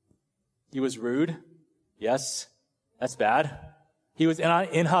 He was rude. Yes, that's bad. He was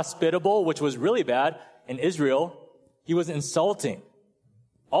inhospitable, which was really bad in Israel. He was insulting.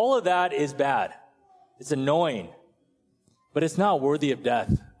 All of that is bad. It's annoying. But it's not worthy of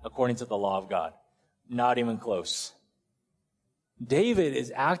death, according to the law of God. Not even close. David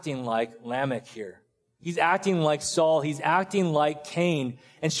is acting like Lamech here. He's acting like Saul. He's acting like Cain.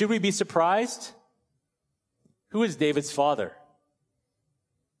 And should we be surprised? Who is David's father?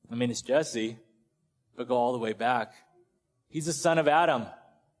 I mean, it's Jesse, but go all the way back. He's the son of Adam,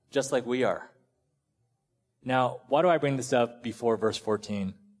 just like we are. Now, why do I bring this up before verse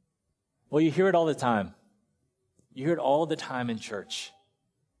 14? Well, you hear it all the time. You hear it all the time in church.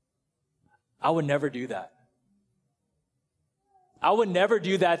 I would never do that. I would never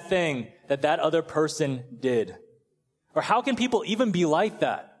do that thing that other person did. Or how can people even be like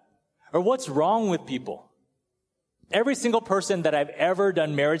that? Or what's wrong with people? Every single person that I've ever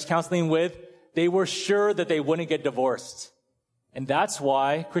done marriage counseling with, they were sure that they wouldn't get divorced. And that's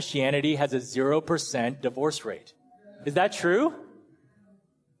why Christianity has a 0% divorce rate. Is that true?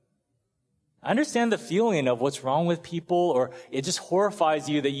 I understand the feeling of what's wrong with people, or it just horrifies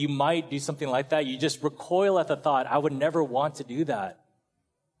you that you might do something like that. You just recoil at the thought, I would never want to do that.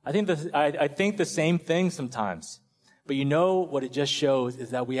 I think the same thing sometimes. But you know what it just shows is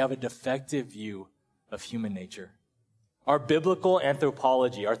that we have a defective view of human nature. Our biblical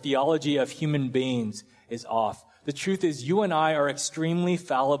anthropology, our theology of human beings is off. The truth is you and I are extremely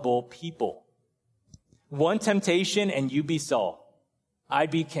fallible people. One temptation and you be Saul.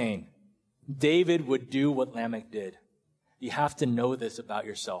 I'd be Cain. David would do what Lamech did. You have to know this about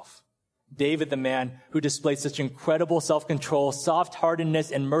yourself. David, the man who displayed such incredible self-control,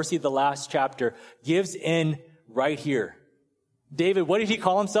 soft-heartedness, and mercy the last chapter, gives in right here. David, what did he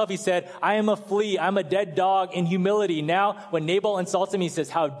call himself? He said, I am a flea. I'm a dead dog in humility. Now, when Nabal insults him, he says,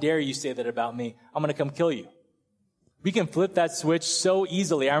 how dare you say that about me? I'm going to come kill you. We can flip that switch so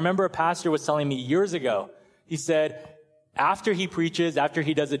easily. I remember a pastor was telling me years ago, he said, after he preaches, after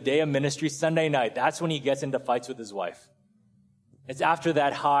he does a day of ministry, Sunday night, that's when he gets into fights with his wife. It's after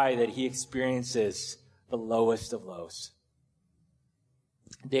that high that he experiences the lowest of lows.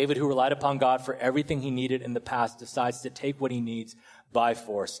 David, who relied upon God for everything he needed in the past, decides to take what he needs by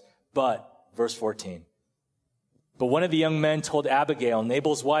force. But, verse 14, but one of the young men told Abigail,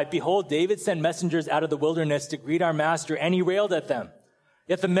 Nabal's wife, behold, David sent messengers out of the wilderness to greet our master, and he railed at them.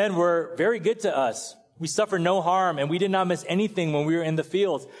 Yet the men were very good to us. We suffered no harm, and we did not miss anything when we were in the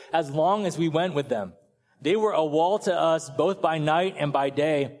fields, as long as we went with them. They were a wall to us both by night and by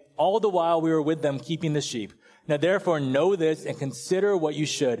day, all the while we were with them keeping the sheep. Now therefore know this and consider what you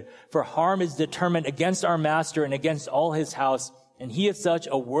should, for harm is determined against our master and against all his house, and he is such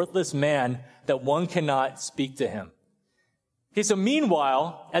a worthless man that one cannot speak to him. Okay, so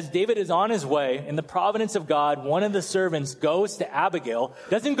meanwhile, as David is on his way, in the providence of God, one of the servants goes to Abigail,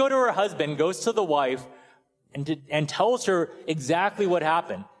 doesn't go to her husband, goes to the wife, and tells her exactly what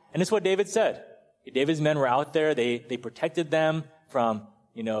happened. And it's what David said. David's men were out there, they protected them from,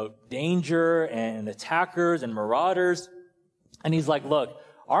 danger and attackers and marauders. And he's like, look,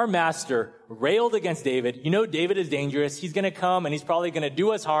 our master railed against David. David is dangerous. He's going to come and he's probably going to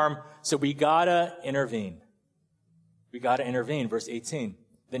do us harm. So we gotta intervene. Verse 18.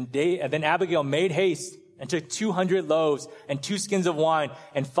 Then Abigail made haste and took 200 loaves and 2 skins of wine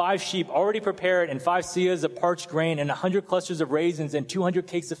and 5 sheep already prepared and 5 seahs of parched grain and 100 clusters of raisins and 200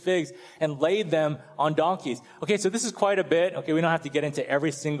 cakes of figs and laid them on donkeys. Okay, so this is quite a bit. Okay, we don't have to get into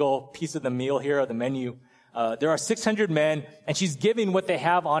every single piece of the meal here or the menu. There are 600 men, and she's giving what they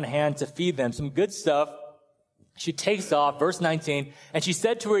have on hand to feed them. Some good stuff. She takes off, verse 19, and she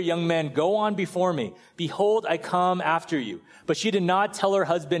said to her young men, go on before me. Behold, I come after you. But she did not tell her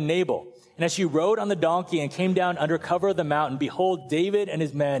husband Nabal. And as she rode on the donkey and came down under cover of the mountain, behold, David and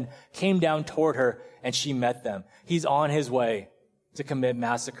his men came down toward her, and she met them. He's on his way to commit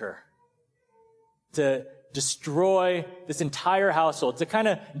massacre, to destroy this entire household, to kind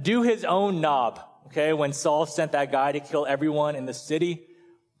of do his own knob, okay, when Saul sent that guy to kill everyone in the city.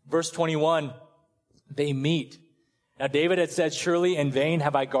 Verse 21, they meet. Now David had said, surely in vain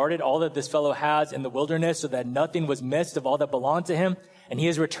have I guarded all that this fellow has in the wilderness, so that nothing was missed of all that belonged to him, and he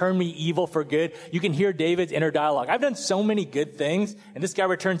has returned me evil for good. You can hear David's inner dialogue. I've done so many good things, and this guy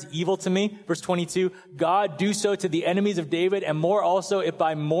returns evil to me. Verse 22, God, do so to the enemies of David, and more also, if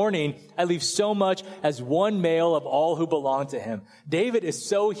by morning I leave so much as one male of all who belong to him. David is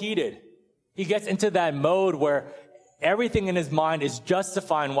so heated. He gets into that mode where everything in his mind is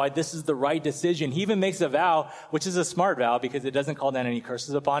justifying why this is the right decision. He even makes a vow, which is a smart vow because it doesn't call down any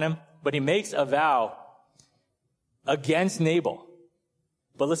curses upon him, but he makes a vow against Nabal.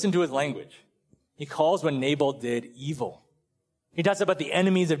 But listen to his language. He calls what Nabal did evil. He talks about the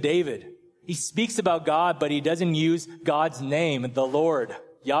enemies of David. He speaks about God, but he doesn't use God's name, the Lord,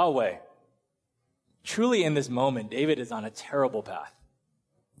 Yahweh. Truly in this moment, David is on a terrible path.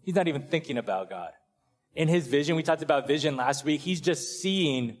 He's not even thinking about God. In his vision, we talked about vision last week, he's just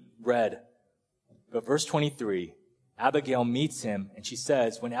seeing red. But verse 23, Abigail meets him, and she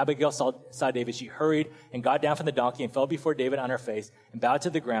says, when Abigail saw David, she hurried and got down from the donkey and fell before David on her face and bowed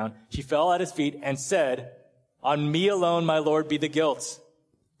to the ground. She fell at his feet and said, on me alone, my Lord, be the guilt.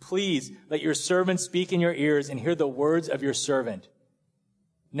 Please let your servant speak in your ears and hear the words of your servant.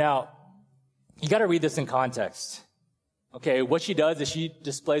 Now, you got to read this in context. Okay, what she does is she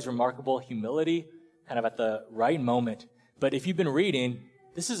displays remarkable humility, kind of at the right moment. But if you've been reading,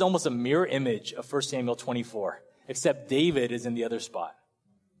 this is almost a mirror image of 1 Samuel 24. Except David is in the other spot.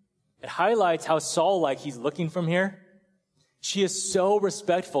 It highlights how Saul-like he's looking from here. She is so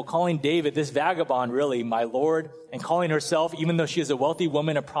respectful, calling David, this vagabond really, my Lord, and calling herself, even though she is a wealthy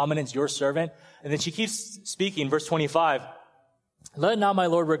woman of prominence, your servant. And then she keeps speaking, verse 25, let not my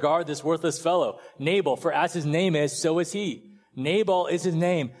Lord regard this worthless fellow, Nabal, for as his name is, so is he. Nabal is his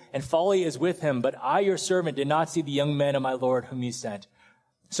name, and folly is with him, but I, your servant, did not see the young men of my Lord whom you sent.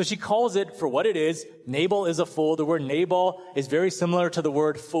 So she calls it for what it is. Nabal is a fool. The word Nabal is very similar to the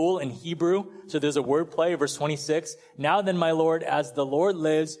word fool in Hebrew. So there's a word play, verse 26. Now then, my Lord, as the Lord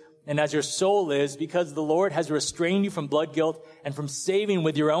lives and as your soul lives, because the Lord has restrained you from blood guilt and from saving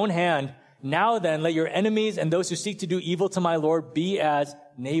with your own hand, now then, let your enemies and those who seek to do evil to my Lord be as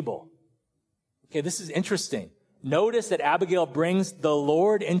Nabal. Okay, this is interesting. Notice that Abigail brings the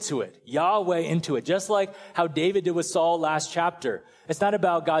Lord into it, Yahweh into it, just like how David did with Saul last chapter. It's not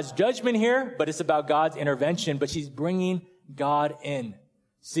about God's judgment here, but it's about God's intervention, but she's bringing God in.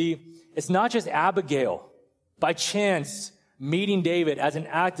 See, it's not just Abigail, by chance, meeting David as an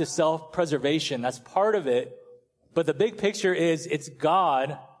act of self-preservation. That's part of it. But the big picture is it's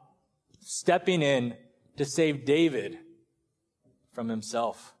God stepping in to save David from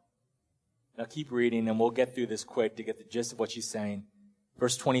himself. Now keep reading and we'll get through this quick to get the gist of what she's saying.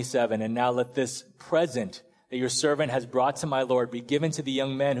 Verse 27, and now let this present that your servant has brought to my Lord be given to the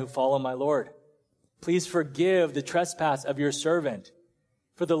young men who follow my Lord. Please forgive the trespass of your servant.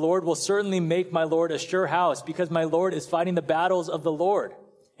 For the Lord will certainly make my Lord a sure house, because my Lord is fighting the battles of the Lord,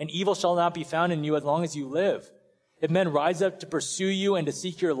 and evil shall not be found in you as long as you live. If men rise up to pursue you and to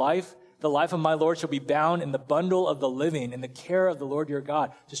seek your life, the life of my Lord shall be bound in the bundle of the living, in the care of the Lord your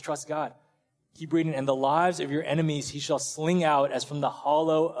God. Just trust God. Keep reading. And the lives of your enemies he shall sling out as from the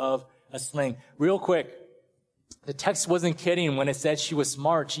hollow of a sling. Real quick, the text wasn't kidding when it said she was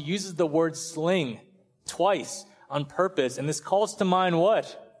smart. She uses the word sling twice on purpose. And this calls to mind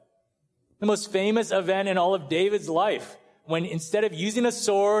what? The most famous event in all of David's life. When instead of using a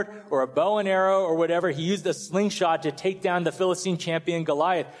sword or a bow and arrow or whatever, he used a slingshot to take down the Philistine champion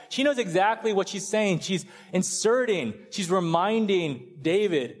Goliath. She knows exactly what she's saying. She's reminding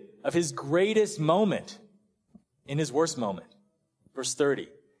David of his greatest moment in his worst moment. Verse 30.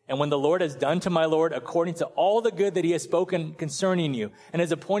 And when the Lord has done to my Lord according to all the good that he has spoken concerning you, and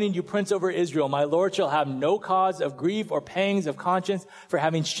has appointed you prince over Israel, my Lord shall have no cause of grief or pangs of conscience for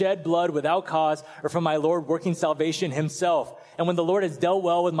having shed blood without cause, or for my Lord working salvation himself. And when the Lord has dealt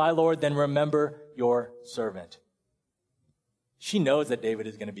well with my Lord, then remember your servant. She knows that David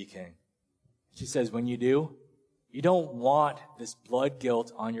is going to be king. She says, when you do, you don't want this blood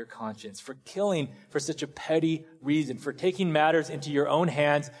guilt on your conscience for killing for such a petty reason, for taking matters into your own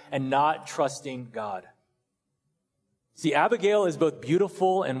hands and not trusting God. See, Abigail is both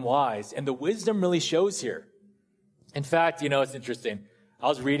beautiful and wise, and the wisdom really shows here. In fact, it's interesting. I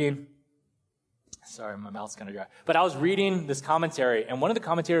was reading, sorry, my mouth's kind of dry, but I was reading this commentary, and one of the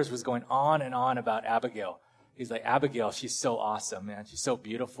commentators was going on and on about Abigail. He's like, Abigail, she's so awesome, man. She's so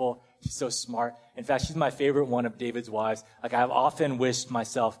beautiful. She's so smart. In fact, she's my favorite one of David's wives. Like, I've often wished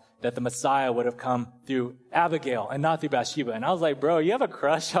myself that the Messiah would have come through Abigail and not through Bathsheba. And I was like, bro, you have a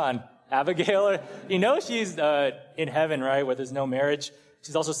crush on Abigail? You know she's in heaven, right, where there's no marriage.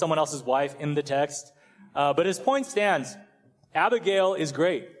 She's also someone else's wife in the text. But his point stands. Abigail is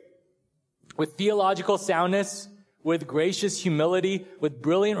great. With theological soundness, with gracious humility, with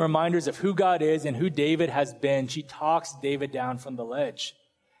brilliant reminders of who God is and who David has been, she talks David down from the ledge.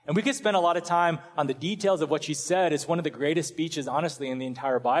 And we could spend a lot of time on the details of what she said. It's one of the greatest speeches, honestly, in the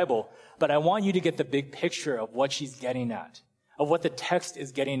entire Bible. But I want you to get the big picture of what she's getting at, of what the text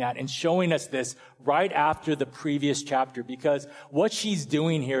is getting at, and showing us this right after the previous chapter. Because what she's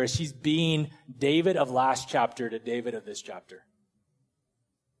doing here is she's being David of last chapter to David of this chapter.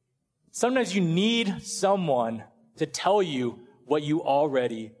 Sometimes you need someone to tell you what you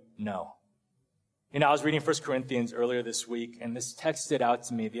already know. You know, I was reading 1 Corinthians earlier this week, and this text stood out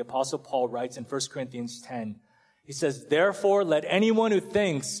to me. The Apostle Paul writes in 1 Corinthians 10, he says, "Therefore, let anyone who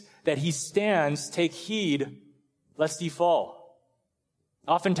thinks that he stands take heed, lest he fall."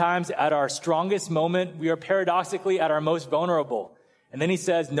 Oftentimes, at our strongest moment, we are paradoxically at our most vulnerable. And then he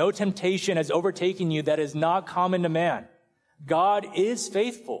says, "No temptation has overtaken you that is not common to man. God is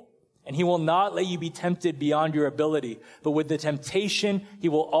faithful, and he will not let you be tempted beyond your ability. But with the temptation, he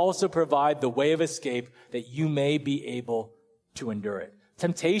will also provide the way of escape that you may be able to endure it."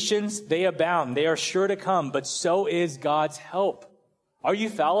 Temptations, they abound. They are sure to come, but so is God's help. Are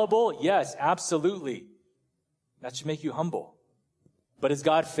you fallible? Yes, absolutely. That should make you humble. But is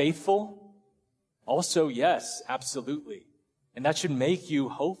God faithful? Also, yes, absolutely. And that should make you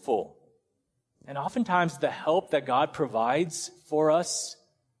hopeful. And oftentimes the help that God provides for us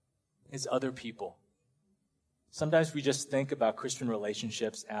is other people. Sometimes we just think about Christian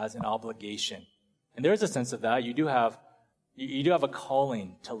relationships as an obligation. And there is a sense of that. You do have a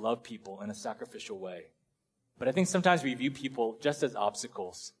calling to love people in a sacrificial way. But I think sometimes we view people just as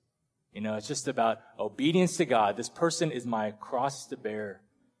obstacles. You know, it's just about obedience to God. This person is my cross to bear.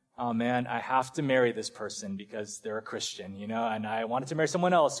 Oh man, I have to marry this person because they're a Christian, you know, and I wanted to marry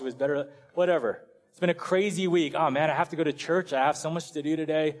someone else who is better, whatever. It's been a crazy week. Oh man, I have to go to church. I have so much to do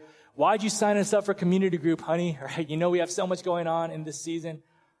today. Why'd you sign us up for community group, honey? Right? You know, we have so much going on in this season.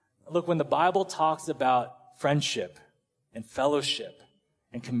 Look, when the Bible talks about friendship and fellowship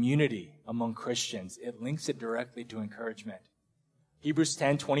and community among Christians, it links it directly to encouragement. Hebrews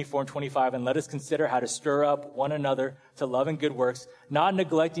 10, 24 and 25, "And let us consider how to stir up one another to love and good works, not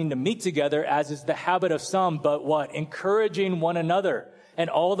neglecting to meet together as is the habit of some, but" what? "Encouraging one another. And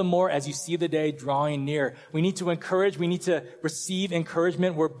all the more as you see the day drawing near." We need to encourage. We need to receive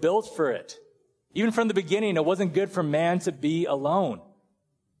encouragement. We're built for it. Even from the beginning, it wasn't good for man to be alone.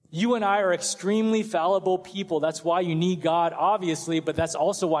 You and I are extremely fallible people. That's why you need God, obviously, but that's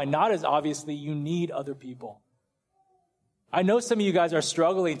also why, not as obviously, you need other people. I know some of you guys are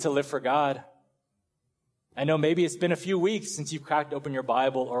struggling to live for God. I know maybe it's been a few weeks since you've cracked open your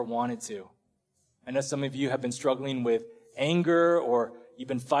Bible or wanted to. I know some of you have been struggling with anger, or you've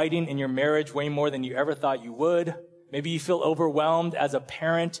been fighting in your marriage way more than you ever thought you would. Maybe you feel overwhelmed as a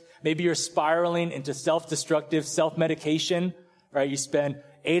parent. Maybe you're spiraling into self-destructive self-medication, right? You spend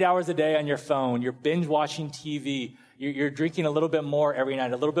 8 hours a day on your phone. You're binge watching TV. You're drinking a little bit more every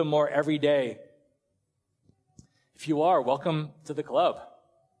night, a little bit more every day. If you are, welcome to the club.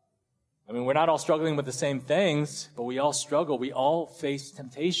 I mean, we're not all struggling with the same things, but we all struggle. We all face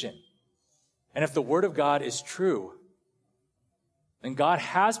temptation. And if the Word of God is true, then God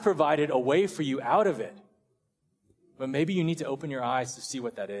has provided a way for you out of it. But maybe you need to open your eyes to see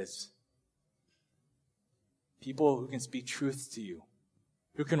what that is. People who can speak truth to you,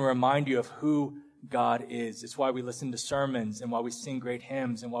 who can remind you of who God is. It's why we listen to sermons and why we sing great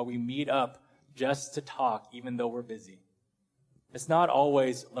hymns and why we meet up just to talk, even though we're busy. It's not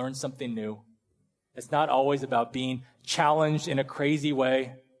always learn something new. It's not always about being challenged in a crazy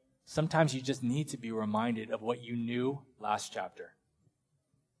way. Sometimes you just need to be reminded of what you knew last chapter.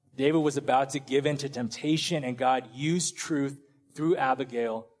 David was about to give in to temptation, and God used truth through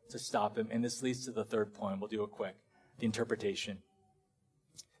Abigail to stop him. And this leads to the third point. We'll do it quick. The interpretation.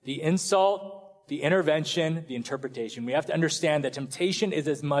 The insult, the intervention, the interpretation. We have to understand that temptation is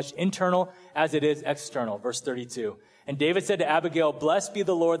as much internal as it is external. Verse 32. "And David said to Abigail, 'Blessed be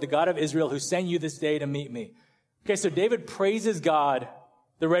the Lord, the God of Israel, who sent you this day to meet me.'" Okay, so David praises God.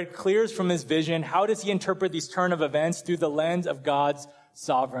 The red clears from his vision. How does he interpret these turn of events? Through the lens of God's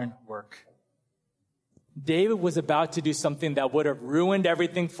sovereign work. David was about to do something that would have ruined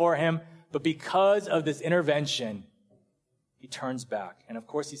everything for him, but because of this intervention, he turns back. And of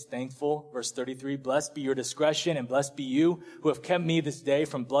course, he's thankful. Verse 33, blessed be your discretion and blessed be you who have kept me this day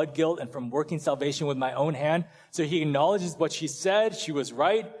from blood guilt and from working salvation with my own hand. So he acknowledges what she said. She was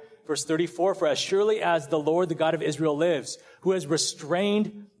right. Verse 34, for as surely as the Lord, the God of Israel lives, who has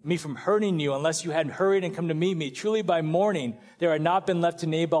restrained me from hurting you unless you had hurried and come to meet me, truly by morning there had not been left to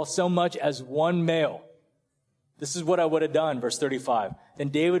Nabal so much as one male. This is what I would have done. Verse 35, then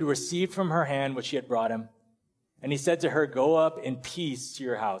David received from her hand what she had brought him. And he said to her, go up in peace to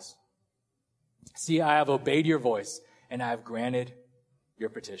your house. See, I have obeyed your voice, and I have granted your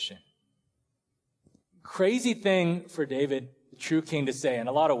petition. Crazy thing for David, the true king, to say in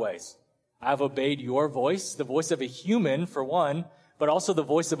a lot of ways. I have obeyed your voice, the voice of a human, for one, but also the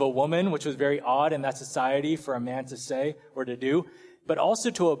voice of a woman, which was very odd in that society for a man to say or to do, but also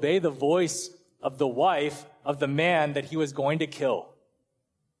to obey the voice of the wife of the man that he was going to kill.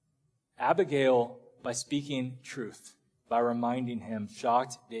 Abigail, by speaking truth, by reminding him,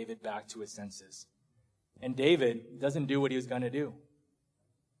 shocked David back to his senses. And David doesn't do what he was going to do.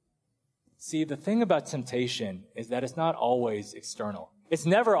 See, the thing about temptation is that it's not always external. It's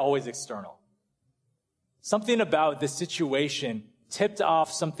never always external. Something about this situation tipped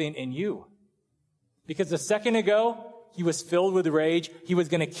off something in you. Because a second ago, he was filled with rage. He was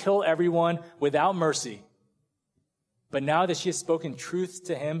going to kill everyone without mercy. But now that she has spoken truth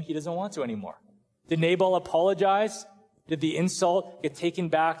to him, he doesn't want to anymore. Did Nabal apologize? Did the insult get taken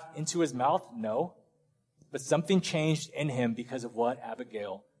back into his mouth? No. But something changed in him because of what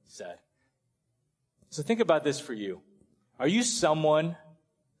Abigail said. So think about this for you. Are you someone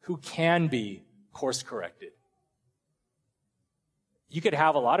who can be course corrected? You could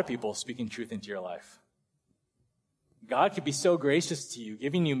have a lot of people speaking truth into your life. God could be so gracious to you,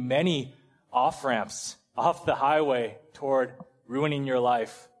 giving you many off-ramps off the highway toward ruining your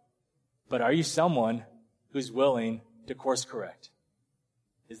life. But are you someone who's willing to course correct?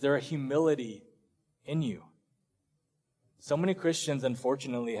 Is there a humility in you? So many Christians,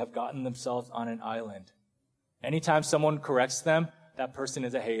 unfortunately, have gotten themselves on an island. Anytime someone corrects them, that person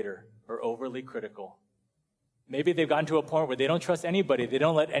is a hater or overly critical. Maybe they've gotten to a point where they don't trust anybody. They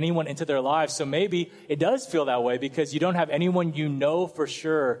don't let anyone into their lives. So maybe it does feel that way because you don't have anyone you know for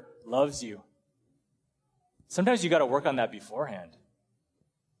sure loves you. Sometimes you got to work on that beforehand.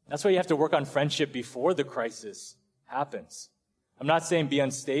 That's why you have to work on friendship before the crisis happens. I'm not saying be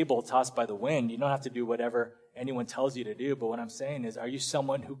unstable, tossed by the wind. You don't have to do whatever anyone tells you to do. But what I'm saying is, are you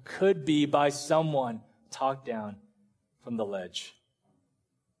someone who could be by someone talked down from the ledge?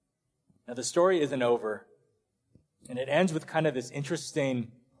 Now, the story isn't over. And it ends with kind of this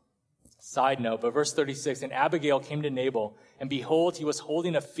interesting side note. But verse 36, and Abigail came to Nabal, and behold, he was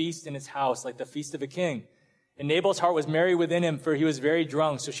holding a feast in his house, like the feast of a king. And Nabal's heart was merry within him, for he was very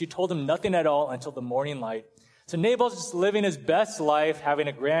drunk. So she told him nothing at all until the morning light. So Nabal's just living his best life, having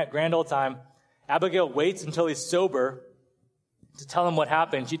a grand old time. Abigail waits until he's sober to tell him what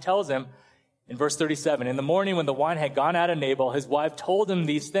happened. She tells him in verse 37, in the morning when the wine had gone out of Nabal, his wife told him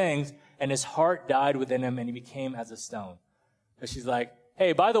these things, and his heart died within him, and he became as a stone. So she's like,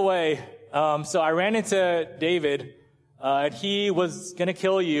 hey, by the way, so I ran into David, and he was going to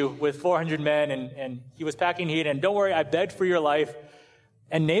kill you with 400 men, and he was packing heat, and don't worry, I begged for your life.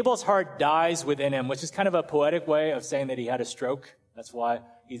 And Nabal's heart dies within him, which is kind of a poetic way of saying that he had a stroke. That's why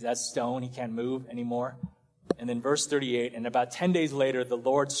he's as stone, he can't move anymore. And then verse 38, and about 10 days later, the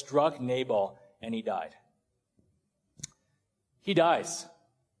Lord struck Nabal, and he died. He dies.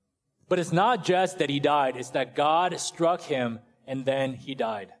 But it's not just that he died, it's that God struck him, and then he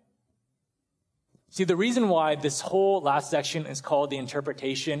died. See, the reason why this whole last section is called the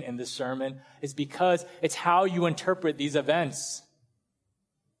interpretation in this sermon is because it's how you interpret these events.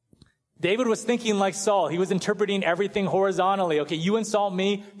 David was thinking like Saul. He was interpreting everything horizontally. Okay, you insult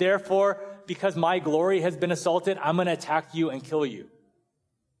me, therefore, because my glory has been assaulted, I'm going to attack you and kill you.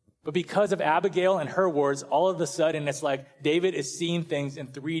 But because of Abigail and her words, all of a sudden, it's like David is seeing things in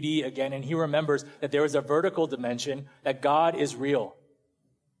 3D again, and he remembers that there is a vertical dimension, that God is real.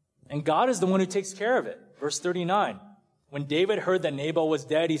 And God is the one who takes care of it. Verse 39, when David heard that Nabal was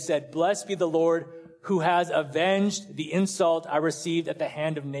dead, he said, blessed be the Lord who has avenged the insult I received at the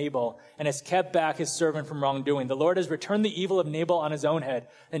hand of Nabal and has kept back his servant from wrongdoing. The Lord has returned the evil of Nabal on his own head.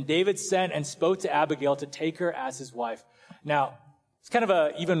 And David sent and spoke to Abigail to take her as his wife. Now, it's kind of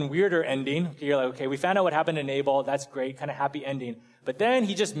a even weirder ending. Okay, you're like, okay, we found out what happened to Nabal. That's great, kind of happy ending. But then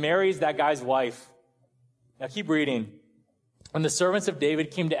he just marries that guy's wife. Now keep reading. When the servants of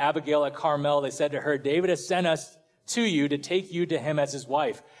David came to Abigail at Carmel, they said to her, David has sent us to you to take you to him as his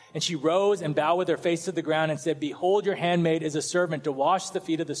wife. And she rose and bowed with her face to the ground and said, behold, your handmaid is a servant to wash the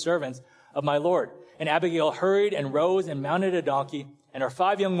feet of the servants of my Lord. And Abigail hurried and rose and mounted a donkey, and her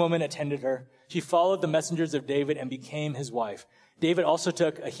 5 young women attended her. She followed the messengers of David and became his wife. David also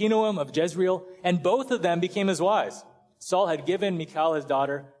took Ahinoam of Jezreel, and both of them became his wives. Saul had given Michal, his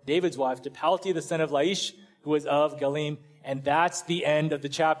daughter, David's wife, to Palti, the son of Laish, who was of Galim. And that's the end of the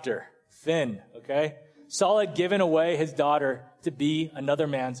chapter. Fin, okay? Saul had given away his daughter to be another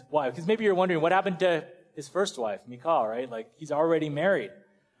man's wife. Because maybe you're wondering, what happened to his first wife, Michal, right? Like, he's already married.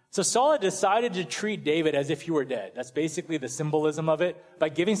 So Saul had decided to treat David as if he were dead. That's basically the symbolism of it. By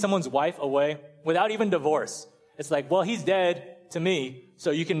giving someone's wife away without even divorce. It's like, well, he's dead to me,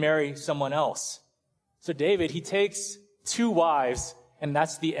 so you can marry someone else. So David, he takes 2 wives, and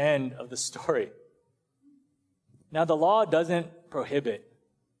that's the end of the story. Now, the law doesn't prohibit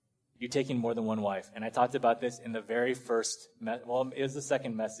you taking more than 1 wife. And I talked about this in the very first, it was the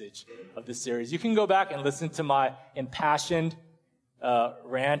second message of this series. You can go back and listen to my impassioned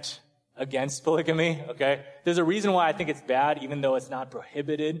rant against polygamy, okay? There's a reason why I think it's bad, even though it's not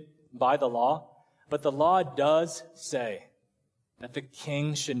prohibited by the law. But the law does say that the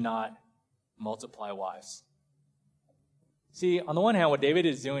king should not multiply wives. See, on the one hand, what David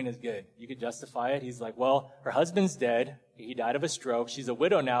is doing is good. You could justify it. He's like, well, her husband's dead. He died of a stroke. She's a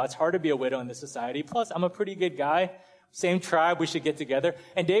widow now. It's hard to be a widow in this society. Plus, I'm a pretty good guy. Same tribe. We should get together.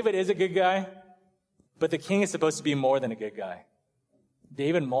 And David is a good guy. But the king is supposed to be more than a good guy.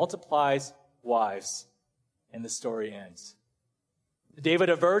 David multiplies wives, and the story ends. David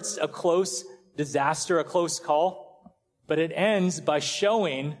averts a close disaster, a close call, but it ends by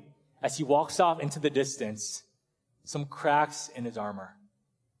showing, as he walks off into the distance, some cracks in his armor.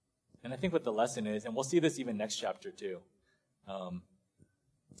 And I think what the lesson is, and we'll see this even next chapter too,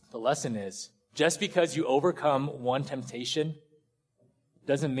 the lesson is, just because you overcome one temptation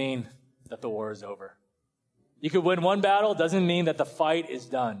doesn't mean that the war is over. You could win one battle, doesn't mean that the fight is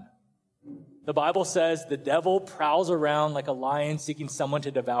done. The Bible says the devil prowls around like a lion seeking someone to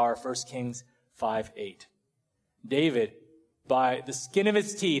devour, 1 Kings 5:8. David, by the skin of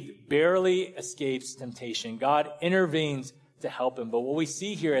his teeth, barely escapes temptation. God intervenes to help him. But what we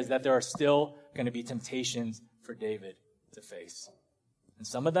see here is that there are still going to be temptations for David to face. And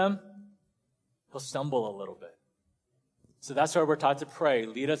some of them, he'll stumble a little bit. So that's why we're taught to pray,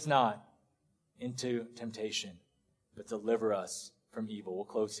 lead us not into temptation, but deliver us from evil. We'll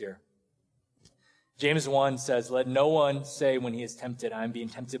close here. James 1 says, let no one say when he is tempted, I am being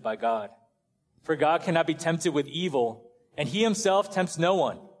tempted by God. For God cannot be tempted with evil, and he himself tempts no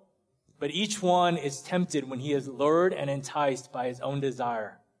one. But each one is tempted when he is lured and enticed by his own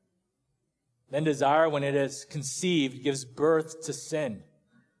desire. Then desire, when it is conceived, gives birth to sin.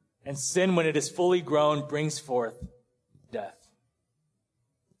 And sin, when it is fully grown, brings forth death.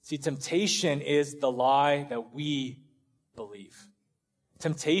 See, temptation is the lie that we believe.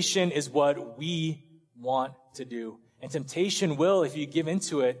 Temptation is what we want to do. And temptation will, if you give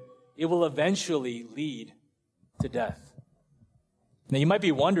into it, it will eventually lead to death. Now, you might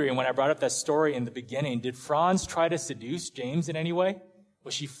be wondering, when I brought up that story in the beginning, did Franz try to seduce James in any way?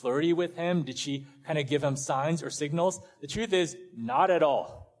 Was she flirty with him? Did she kind of give him signs or signals? The truth is, not at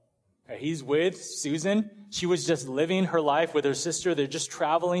all. He's with Susan. She was just living her life with her sister. They're just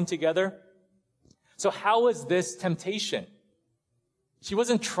traveling together. So how was this temptation? She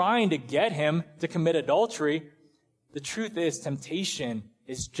wasn't trying to get him to commit adultery. The truth is, temptation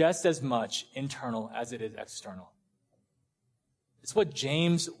is just as much internal as it is external. It's what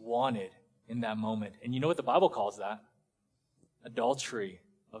James wanted in that moment. And you know what the Bible calls that? Adultery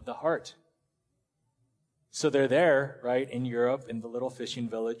of the heart. So they're there, right, in Europe, in the little fishing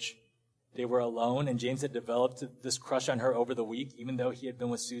village. They were alone, and James had developed this crush on her over the week, even though he had been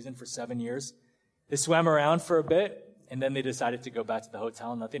with Susan for 7 years. They swam around for a bit, and then they decided to go back to the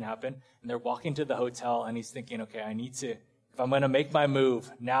hotel. Nothing happened. And they're walking to the hotel, and he's thinking, okay, if I'm going to make my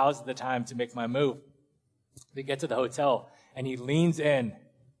move, now's the time to make my move. They get to the hotel, and he leans in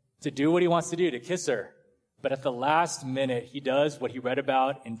to do what he wants to do, to kiss her. But at the last minute, he does what he read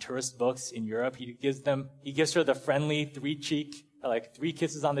about in tourist books in Europe. He gives her the friendly 3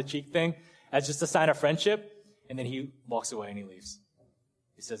 kisses on the cheek thing as just a sign of friendship. And then he walks away and he leaves.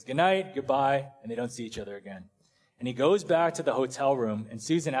 He says goodnight, goodbye, and they don't see each other again. And he goes back to the hotel room, and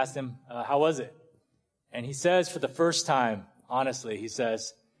Susan asks him, how was it? And he says, for the first time, honestly, he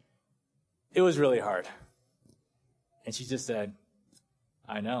says, it was really hard. And she just said,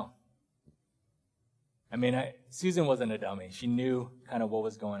 I know. I mean, Susan wasn't a dummy. She knew kind of what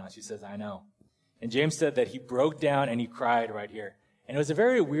was going on. She says, I know. And James said that he broke down and he cried right here. And it was a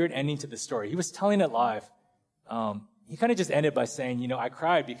very weird ending to the story. He was telling it live. He kind of just ended by saying, I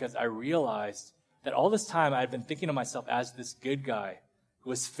cried because I realized that all this time I had been thinking of myself as this good guy who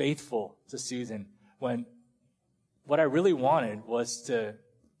was faithful to Susan. when what I really wanted was to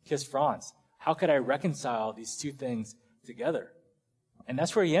kiss Franz. How could I reconcile these two things together? And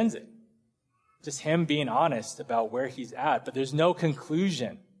that's where he ends it. Just him being honest about where he's at, but there's no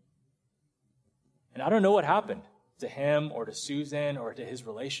conclusion. And I don't know what happened to him or to Susan or to his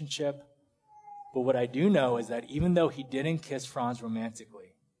relationship, but what I do know is that even though he didn't kiss Franz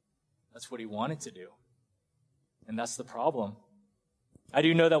romantically, that's what he wanted to do. And that's the problem. I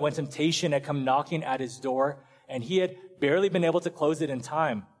do know that when temptation had come knocking at his door, and he had barely been able to close it in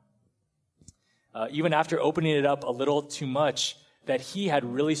time, even after opening it up a little too much, that he had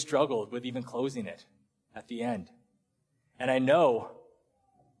really struggled with even closing it at the end. And I know,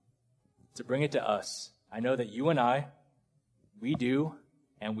 to bring it to us, I know that you and I, we do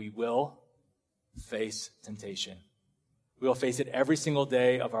and we will face temptation. We will face it every single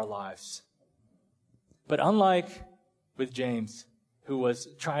day of our lives. But unlike with James, who was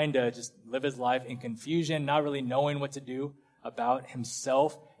trying to just live his life in confusion, not really knowing what to do about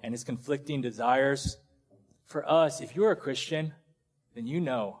himself and his conflicting desires, for us, if you're a Christian, then you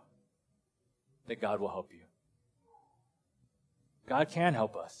know that God will help you. God can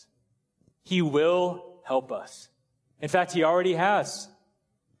help us. He will help us. In fact, he already has.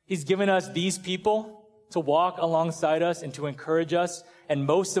 He's given us these people to walk alongside us and to encourage us. And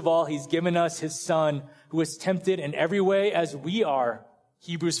most of all, he's given us his son, who was tempted in every way as we are,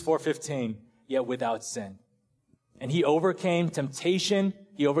 Hebrews 4:15, yet without sin. And he overcame temptation,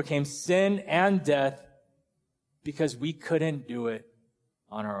 he overcame sin and death because we couldn't do it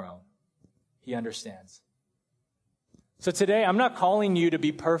on our own. He understands. So today, I'm not calling you to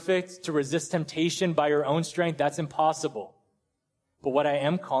be perfect, to resist temptation by your own strength. That's impossible. But what I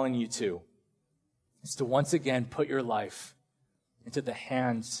am calling you to is to once again put your life into the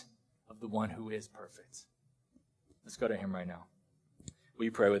hands of the one who is perfect. Let's go to him right now. Will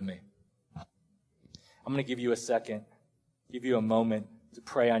you pray with me? I'm going to give you a second, give you a moment to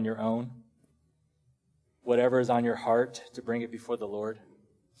pray on your own. Whatever is on your heart, to bring it before the Lord.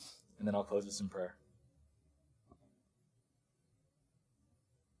 And then I'll close this in prayer.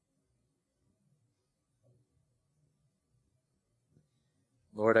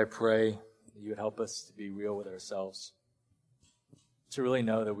 Lord, I pray that you would help us to be real with ourselves, to really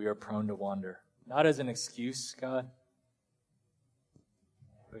know that we are prone to wander. Not as an excuse, God,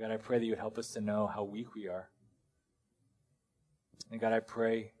 but God, I pray that you would help us to know how weak we are. And God, I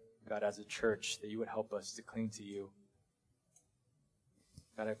pray, God, as a church, that you would help us to cling to you.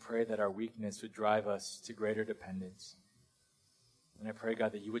 God, I pray that our weakness would drive us to greater dependence. And I pray,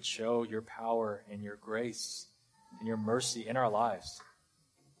 God, that you would show your power and your grace and your mercy in our lives.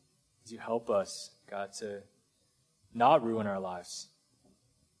 As you help us, God, to not ruin our lives.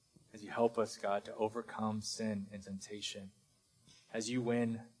 As you help us, God, to overcome sin and temptation. As you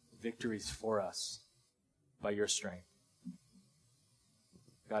win victories for us by your strength.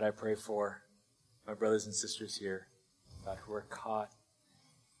 God, I pray for my brothers and sisters here, God, who are caught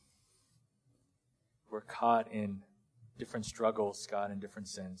in different struggles, God, and different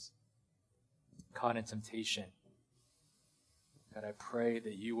sins. Caught in temptation. God, I pray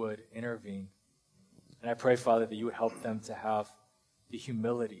that you would intervene. And I pray, Father, that you would help them to have the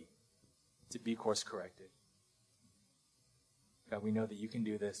humility to be course corrected. God, we know that you can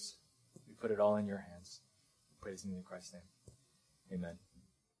do this. We put it all in your hands. We pray this in Christ's name. Amen.